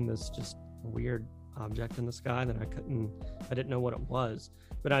seeing this just weird object in the sky that I didn't know what it was,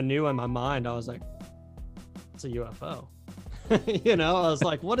 but I knew in my mind, I was like, it's a UFO. You know, I was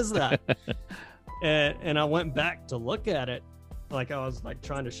like, what is that? and I went back to look at it, like I was like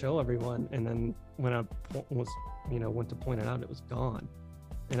trying to show everyone, and then when I went to point it out, it was gone.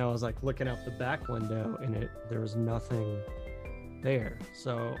 And I was like looking out the back window, and there was nothing there.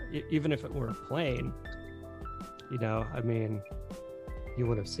 So even if it were a plane, you know, I mean, you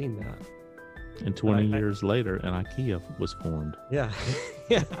would have seen that. And 20 years later, an IKEA was formed. Yeah.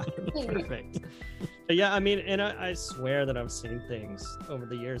 Yeah. Perfect. But yeah, I mean, and I swear that I've seen things over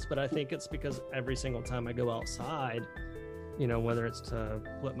the years, but I think it's because every single time I go outside, you know, whether it's to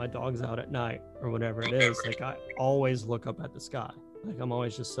let my dogs out at night or whatever it is, like I always look up at the sky. Like I'm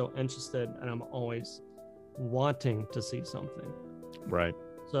always just so interested, and I'm always wanting to see something. Right.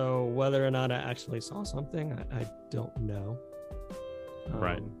 So whether or not I actually saw something, I don't know.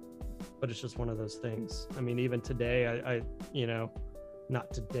 Right. But it's just one of those things. I mean, even today, I you know,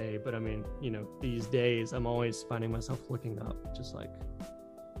 not today, but I mean, you know, these days, I'm always finding myself looking up, just like,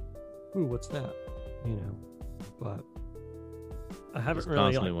 ooh, what's that? You know, but I haven't Just really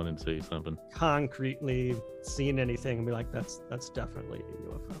constantly like, wanting to see something. concretely seen anything and be like, that's definitely a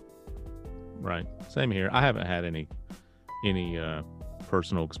UFO. Right. Same here. I haven't had any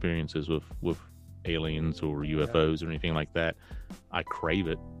personal experiences with aliens or UFOs or anything like that. I crave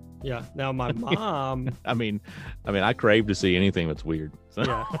it. Yeah. Now my mom. I mean, I crave to see anything that's weird. So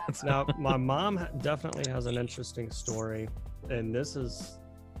Yeah. Now my mom definitely has an interesting story, and this is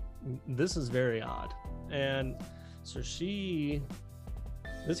very odd. And so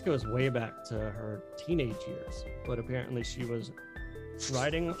this goes way back to her teenage years, but apparently she was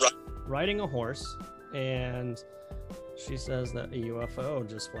riding a horse, and she says that a UFO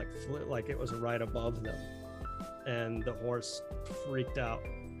just like flew, like it was right above them, and the horse freaked out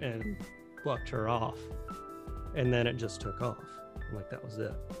and bucked her off, and then it just took off. Like that was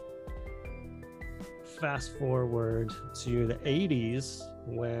it. Fast forward to the 80s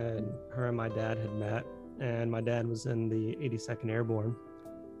when her and my dad had met, and my dad was in the 82nd Airborne.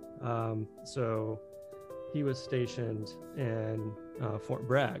 So he was stationed in Fort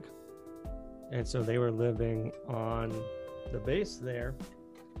Bragg. And so they were living on the base there,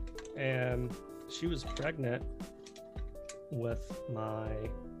 and she was pregnant with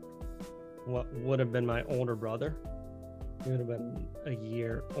what would have been my older brother. He would have been a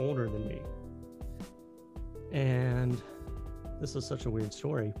year older than me. And this is such a weird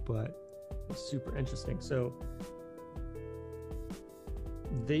story, but it's super interesting. So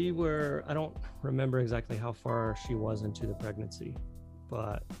I don't remember exactly how far she was into the pregnancy,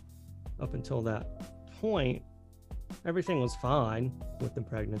 but up until that point, everything was fine with the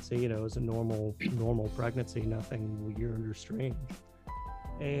pregnancy. You know, it was a normal pregnancy, nothing weird or strange.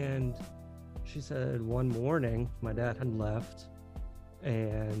 And she said one morning my dad had left,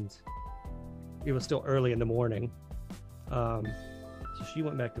 and it was still early in the morning. So she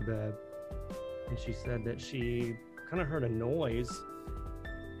went back to bed, and she said that she kind of heard a noise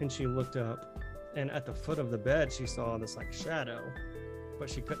and she looked up, and at the foot of the bed she saw this like shadow, but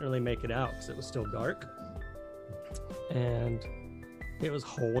she couldn't really make it out because it was still dark, and it was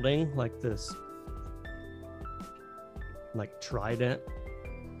holding like this like trident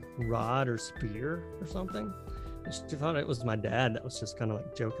rod or spear or something, and she thought it was my dad that was just kind of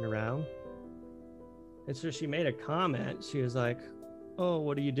like joking around. And so she made a comment. She was like, "Oh,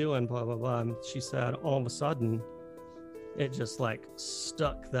 what are you doing?" Blah blah blah. And she said all of a sudden it just like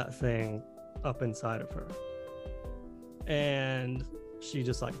stuck that thing up inside of her, and she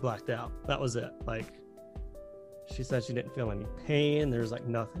just like blacked out. That was it. Like, she said she didn't feel any pain. There was like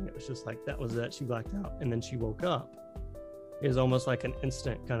nothing. It was just like, that was it. She blacked out, and then she woke up. It was almost like an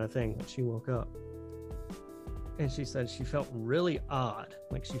instant kind of thing when she woke up. And she said she felt really odd,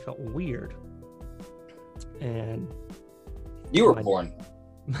 like she felt weird. And you were born.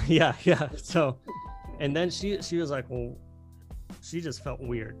 Yeah. So, and then she was like, well, she just felt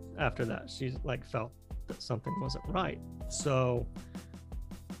weird after that. She like felt that something wasn't right. So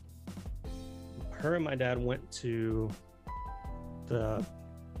her and my dad went to the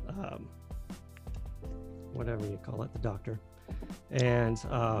whatever you call it, the doctor, and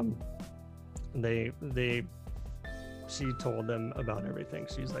she told them about everything.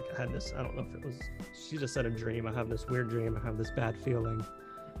 She's like, I had this, I don't know if it was, she just said a dream. I have this weird dream. I have this bad feeling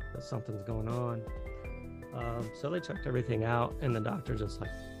that something's going on. So they checked everything out, and the doctor just like,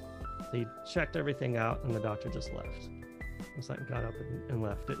 they checked everything out, and the doctor just left. It's like, got up and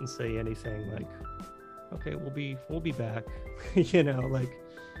left. Didn't say anything like, okay, we'll be back. You know, like,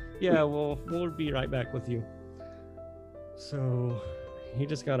 yeah, we'll be right back with you. So he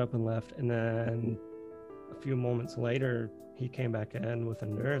just got up and left, and then a few moments later he came back in with a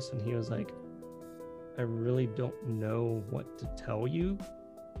nurse, and he was like, I really don't know what to tell you,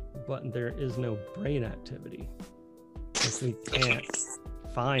 but there is no brain activity. Like, we can't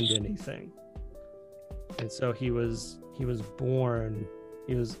find anything. And so he was born,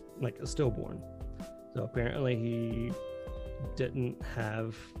 he was like a stillborn. So apparently he didn't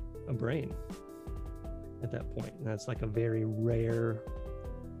have a brain at that point. And that's like a very rare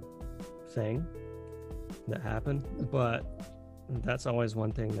thing that happened. But that's always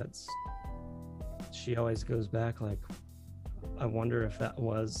one thing she always goes back like, I wonder if that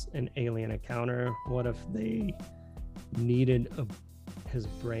was an alien encounter. What if they needed his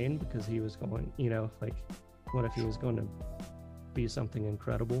brain because he was going, you know, like, what if he was going to be something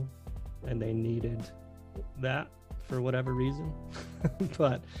incredible and they needed that for whatever reason?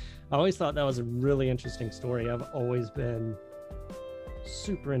 But I always thought that was a really interesting story. I've always been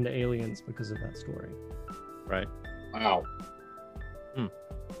super into aliens because of that story. Right. Wow.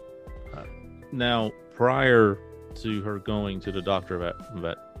 Now, prior to her going to the doctor at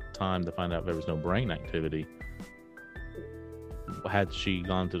that time to find out there was no brain activity, had she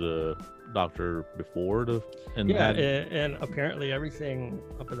gone to the doctor before and apparently everything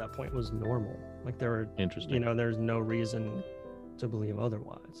up at that point was normal. Like, there were, interesting, you know, there's no reason to believe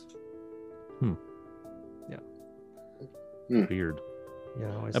otherwise. Yeah. Weird.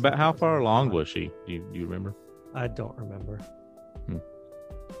 Yeah. About how far along was she? Do you remember? I don't remember.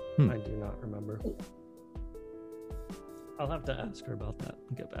 I do not remember. I'll have to ask her about that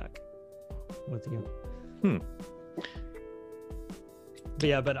and get back with you. But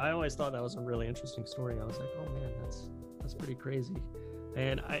yeah, but I always thought that was a really interesting story. I was like, oh man, that's pretty crazy.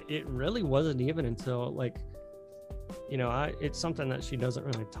 And it really wasn't even until, like, you know, it's something that she doesn't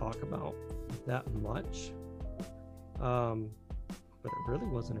really talk about that much. But it really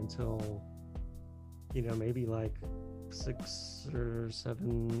wasn't until, you know, maybe like 6 or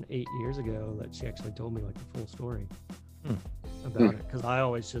 7, 8 years ago that she actually told me like the full story about it. Because I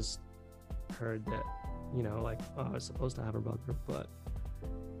always just heard that, you know, like, oh, I was supposed to have a brother, but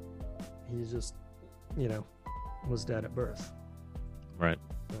he just, you know, was dead at birth. Right.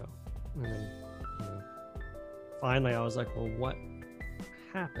 So, and then, you know, finally I was like, well, what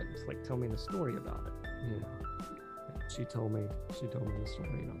happened? Like, tell me the story about it. You know, and she told me the story,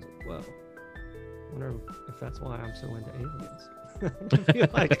 and I was like, whoa, I wonder if that's why I'm so into aliens. I feel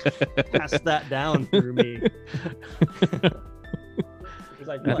like passed that down through me. It's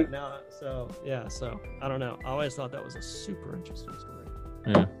like, what now? So yeah, so I don't know. I always thought that was a super interesting story.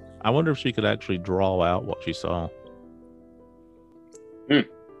 Yeah. I wonder if she could actually draw out what she saw.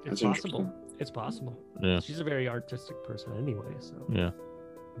 It's possible. It's possible. Yeah. She's a very artistic person anyway, so Yeah.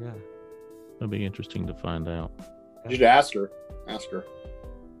 Yeah. It'd be interesting to find out. You should ask her.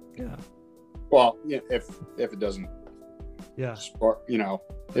 Yeah. Well, yeah, if it doesn't, Yeah. spark, you know,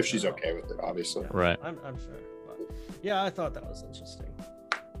 if she's okay with it, obviously. Yeah. Right. I'm sure. But yeah, I thought that was interesting.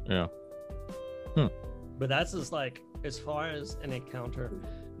 Yeah. But that's just like, as far as an encounter,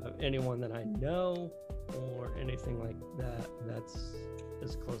 anyone that I know or anything like that. That's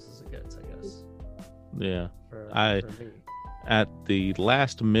as close as it gets, I guess. Yeah. For me. At the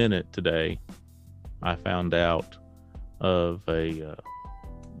last minute today, I found out of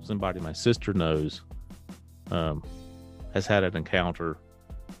somebody my sister knows has had an encounter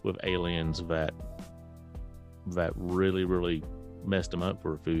with aliens that really, really messed him up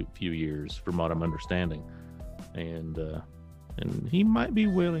for a few years, from what I'm understanding, and he might be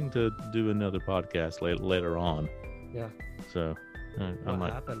willing to do another podcast later on. Yeah. So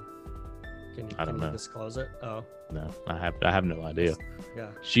what happened? Can you disclose it? Oh no, I have no idea. Yeah.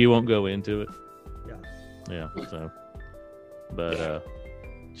 She won't go into it. Yeah. Yeah. So, but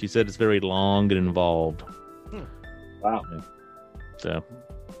she said it's very long and involved. Wow. Yeah. So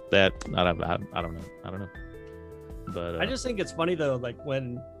that I don't know. But I just think it's funny though, like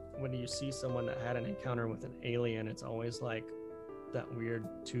when you see someone that had an encounter with an alien, it's always like that weird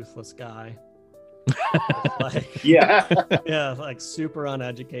toothless guy. Like, yeah, like super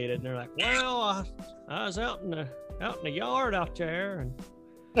uneducated, and they're like, "Well, I was out in the yard out there, and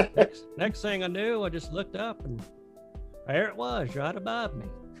next thing I knew, I just looked up, and there it was, right above me."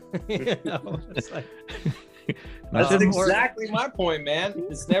 You know, it's like, that's exactly my point, man.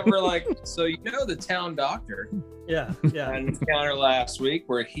 It's never like, so the town doctor. Yeah. Had an encounter last week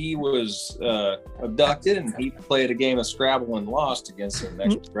where he was abducted, and he played a game of Scrabble and lost against an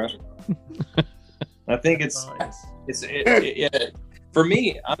extraterrestrial. I think it's for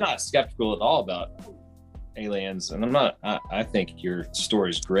me. I'm not skeptical at all about aliens, and I think your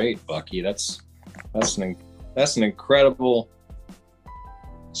story's great, Bucky. That's an incredible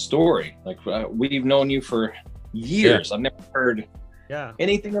story. Like, we've known you for years. Yeah. I've never heard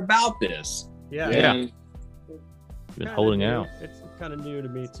anything about this. Yeah. Been holding out. It's kind of new to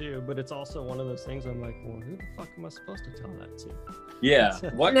me too, but it's also one of those things I'm like, well, who the fuck am I supposed to tell that to? Yeah.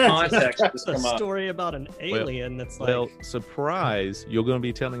 What context does a come up? Story about an alien that's like... Well, surprise, you're going to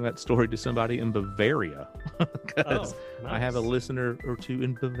be telling that story to somebody in Bavaria. Because nice. I have a listener or two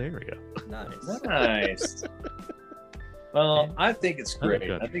in Bavaria. Nice. Well, I think it's great.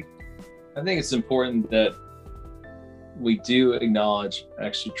 I think it's important that we do acknowledge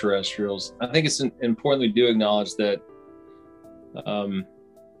extraterrestrials. I think it's important we do acknowledge that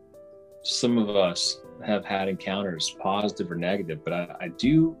some of us have had encounters, positive or negative, but I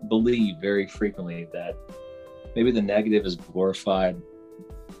do believe very frequently that maybe the negative is glorified,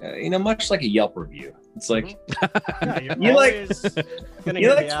 much like a Yelp review. It's like, you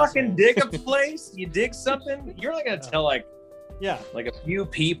fucking dig a place, you dig something, you're not going to tell like a few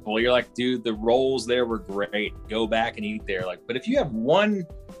people, you're like, dude, the rolls there were great, go back and eat there. Like, but if you have one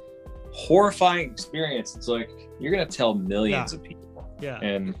horrifying experience, it's like you're gonna tell millions of people.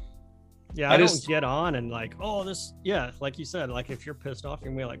 And I don't get on and like, oh, this, like you said, like if you're pissed off,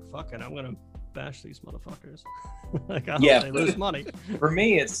 you're gonna be like, fuck it, I'm gonna bash these motherfuckers. Like, I hope they lose money. For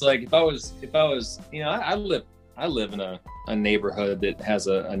me, it's like if I was I live in a neighborhood that has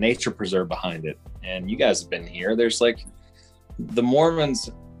a nature preserve behind it, and you guys have been here. There's like the Mormons,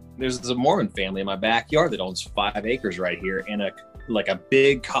 there's a Mormon family in my backyard that owns 5 acres right here in a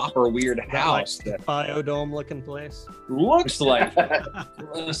big copper weird house, that biodome looking place. Looks like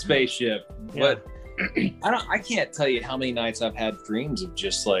a spaceship. But I can't tell you how many nights I've had dreams of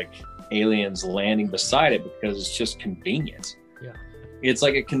just like aliens landing beside it because it's just convenient. Yeah. It's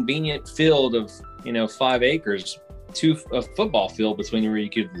like a convenient field of 5 acres, a football field between where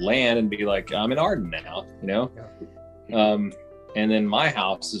you could land and be like, I'm in Arden now, and then my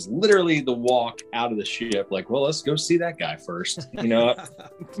house is literally the walk out of the ship. Like, well, let's go see that guy first.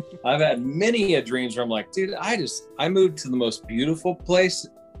 I've had many a dreams where I'm like, dude, I moved to the most beautiful place,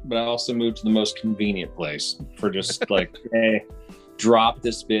 but I also moved to the most convenient place for just like, hey, drop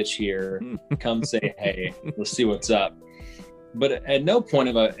this bitch here, come say, hey, let's see what's up. But at no point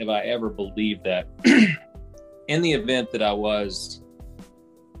have I ever believed that in the event that I was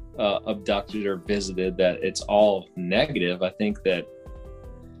abducted or visited, that it's all negative. I think that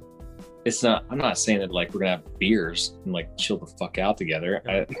it's not. I'm not saying that like we're gonna have beers and like chill the fuck out together.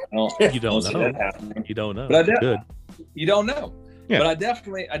 I don't. You don't know. You don't know. But you don't know. Yeah. But I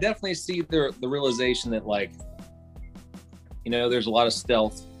definitely see the realization that like, there's a lot of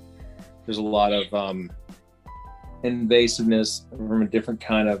stealth. There's a lot of invasiveness from a different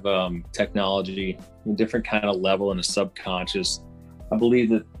kind of technology, a different kind of level in the subconscious. I believe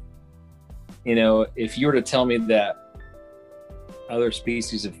that, if you were to tell me that other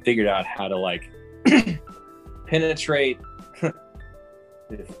species have figured out how to like penetrate,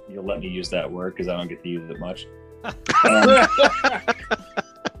 if you'll let me use that word because I don't get to use it much.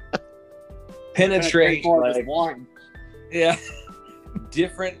 Penetrate, like,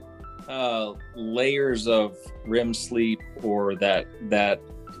 different layers of REM sleep or that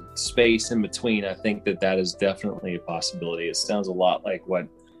space in between, I think that is definitely a possibility. It sounds a lot like what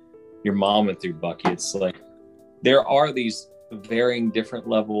your mom went through, Bucky. It's like there are these varying different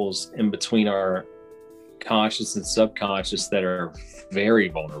levels in between our conscious and subconscious that are very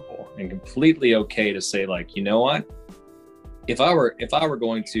vulnerable and completely okay to say, like, you know what, if I were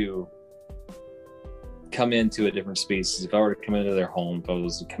going to come into a different species, if I were to come into their home, if I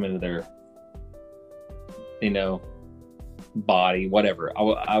was to come into their, body, whatever,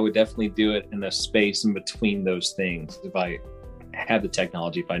 I would definitely do it in the space in between those things if I had the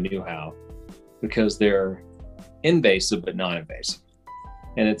technology, if I knew how, because they're invasive but non-invasive.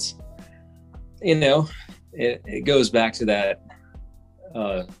 And it's, it goes back to that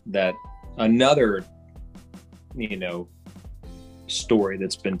another, story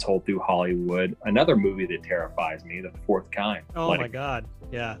that's been told through Hollywood, another movie that terrifies me, The Fourth Kind. Oh my God.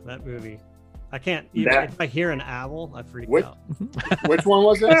 Yeah, that movie. I can't even, if I hear an owl, I freak out. Which one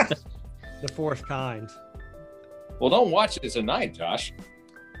was it? The Fourth Kind. Well, don't watch it tonight, Josh.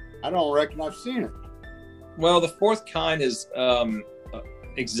 I don't reckon I've seen it. Well, The Fourth Kind is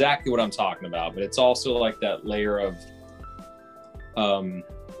exactly what I'm talking about, but it's also like that layer of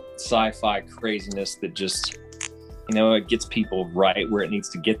sci-fi craziness that just, it gets people right where it needs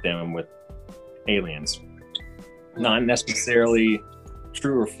to get them with aliens. Not necessarily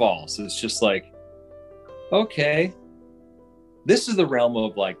true or false. It's just like, okay, this is the realm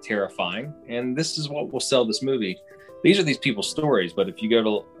of like terrifying, and this is what will sell this movie. These are these people's stories, but if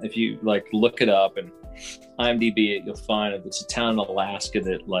you like look it up and IMDb it, you'll find that it's a town in Alaska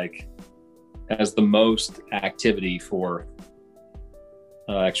that like has the most activity for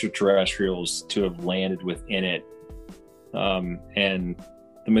extraterrestrials to have landed within it. And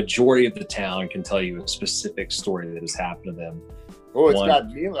the majority of the town can tell you a specific story that has happened to them. Oh, it's got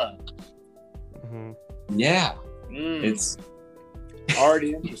Mila. Mm-hmm. Yeah. It's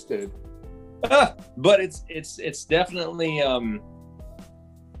already interested. But it's definitely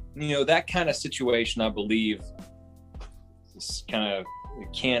that kind of situation, I believe, is kind of,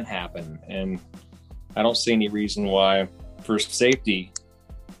 it can happen, and I don't see any reason why, for safety,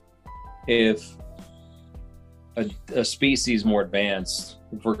 if a species more advanced,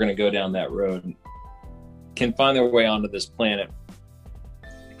 if we're going to go down that road, can find their way onto this planet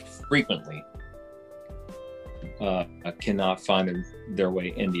frequently, cannot find their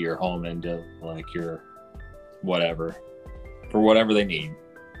way into your home, into like your whatever, for whatever they need,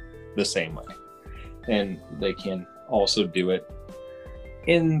 the same way. And they can also do it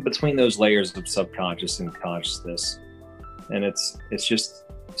in between those layers of subconscious and consciousness. And it's just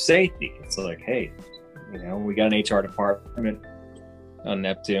safety. It's like, hey, we got an HR department on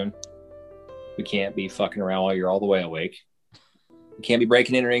Neptune. We can't be fucking around while you're all the way awake. We can't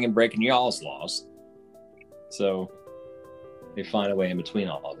be entering and breaking y'all's laws. So they find a way in between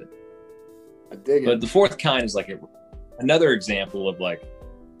all of it. I dig it. But The Fourth Kind is like another example of like,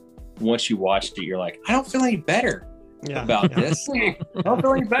 once you watched it, you're like, I don't feel any better about this. I don't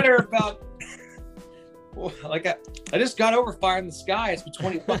feel any better about, like, I just got over Fire in the Sky. It's been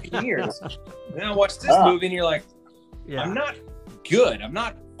 20 fucking years. And then I watch this movie and you're like, I'm not good. I'm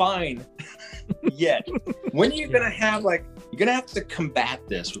not fine yet. When are you going to have like, you're going to have to combat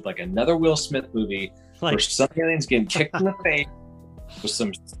this with like another Will Smith movie where some alien's getting kicked in the face with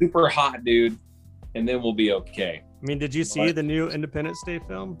some super hot dude, and then we'll be okay. I mean, did you see the new Independence Day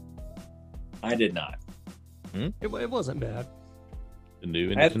film? I did not. It wasn't bad. The new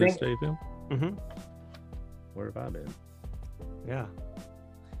Independence Day film? Mm-hmm. Where have I been? Yeah.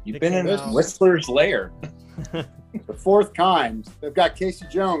 You've been in Whistler's lair. The Fourth Kind. They've got Casey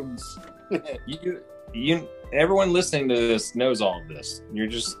Jones. you everyone listening to this knows all of this. You're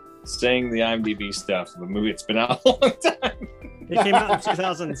just saying the IMDb stuff of a movie that's been out a long time. It came out in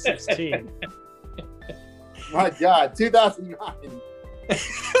 2016. My God, 2009.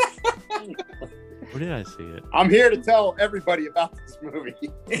 Where did I see it? I'm here to tell everybody about this movie.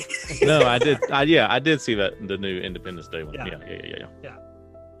 No, I did. I did see that, the new Independence Day one. Yeah.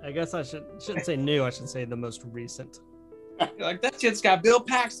 I guess I shouldn't say new. I should say the most recent. Like, that shit's got Bill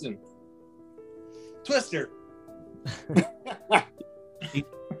Paxton. Twister.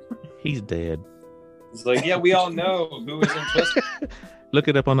 He's dead. It's like, yeah, we all know who was in Twister. Look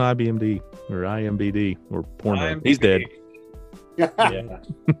it up on IMDb or IMDb or Pornhub. He's dead. Yeah.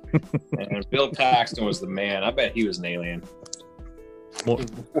 And Bill Paxton was the man. I bet he was an alien. Well,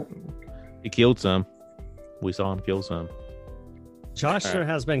 he killed some. We saw him kill some. Josh sure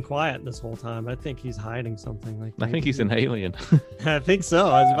has been quiet this whole time. I think he's hiding something. Like, I think he's an alien. I think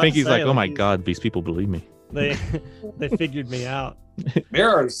so. I think he's like, oh my God, these people believe me. They figured me out.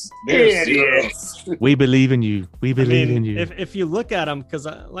 There's Idiots. We believe in you. We believe in you. If you look at them, because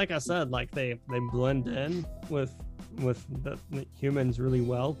like I said, like they blend in with the humans really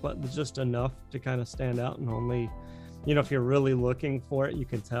well, but it's just enough to kind of stand out. And only, if you're really looking for it, you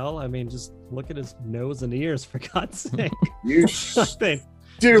can tell. I mean, just look at his nose and ears, for God's sake. You They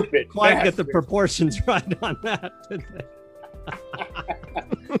stupid. quite get the proportions right on that, did they?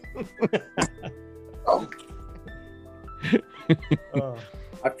 Oh.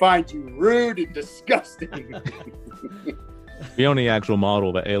 I find you rude and disgusting. The only actual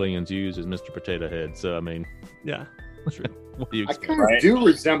model that aliens use is Mr. Potato Head. So, I mean, Yeah, true. what do you I expect? kind of do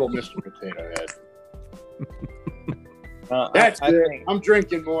resemble Mr. Potato Head. That's I good. think- I'm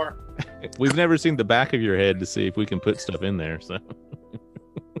drinking more. We've never seen the back of your head to see if we can put stuff in there. So,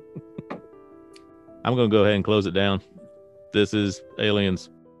 I'm going to go ahead and close it down. This is Aliens.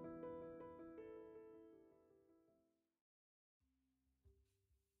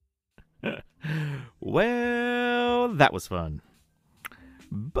 Well, that was fun.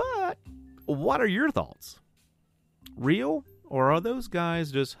 But what are your thoughts? Real, or are those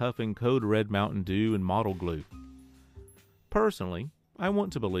guys just huffing Code Red Mountain Dew and model glue? Personally, I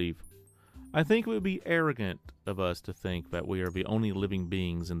want to believe. I think it would be arrogant of us to think that we are the only living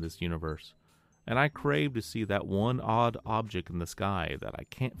beings in this universe, and I crave to see that one odd object in the sky that I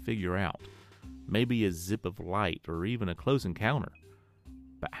can't figure out. Maybe a zip of light or even a close encounter.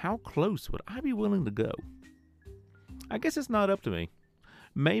 But how close would I be willing to go? I guess it's not up to me.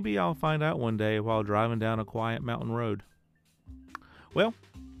 Maybe I'll find out one day while driving down a quiet mountain road. Well,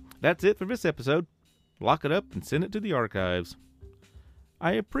 that's it for this episode. Lock it up and send it to the archives.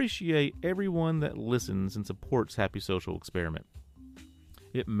 I appreciate everyone that listens and supports Happy Social Experiment.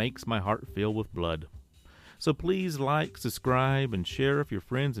 It makes my heart fill with blood. So please like, subscribe, and share with your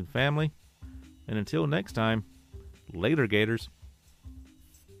friends and family. And until next time, later, Gators.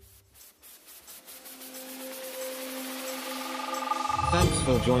 Thanks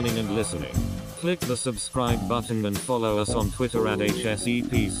for joining and listening. Click the subscribe button and follow us on Twitter at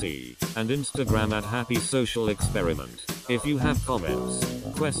HSEPC and Instagram at Happy Social Experiment. If you have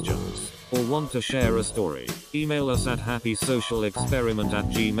comments, questions, or want to share a story, email us at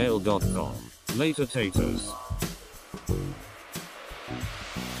happysocialexperiment@gmail.com. Later, taters.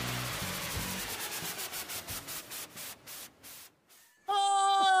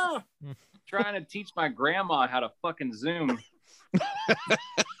 Trying to teach my grandma how to fucking Zoom.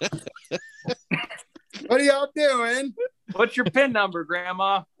 What are y'all doing? What's your PIN number,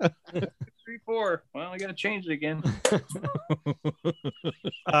 Grandma? 34. Well, I gotta change it again.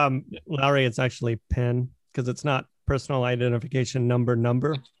 Larry, it's actually PIN because it's not personal identification number.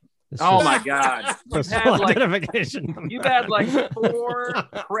 It's Oh just my God. personal identification number. You've had like 4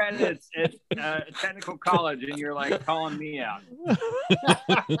 credits at technical college and you're like calling me out.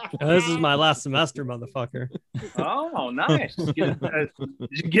 This is my last semester, motherfucker. Oh, nice. Did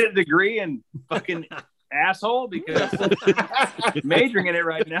you get a degree in fucking asshole? Because majoring in it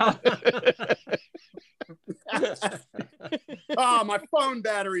right now. Oh, my phone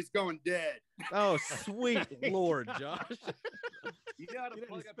battery's going dead. Oh, sweet Lord, Josh. You gotta You didn't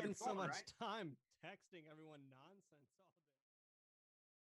plug up your spend so phone, much right? time texting everyone nonsense.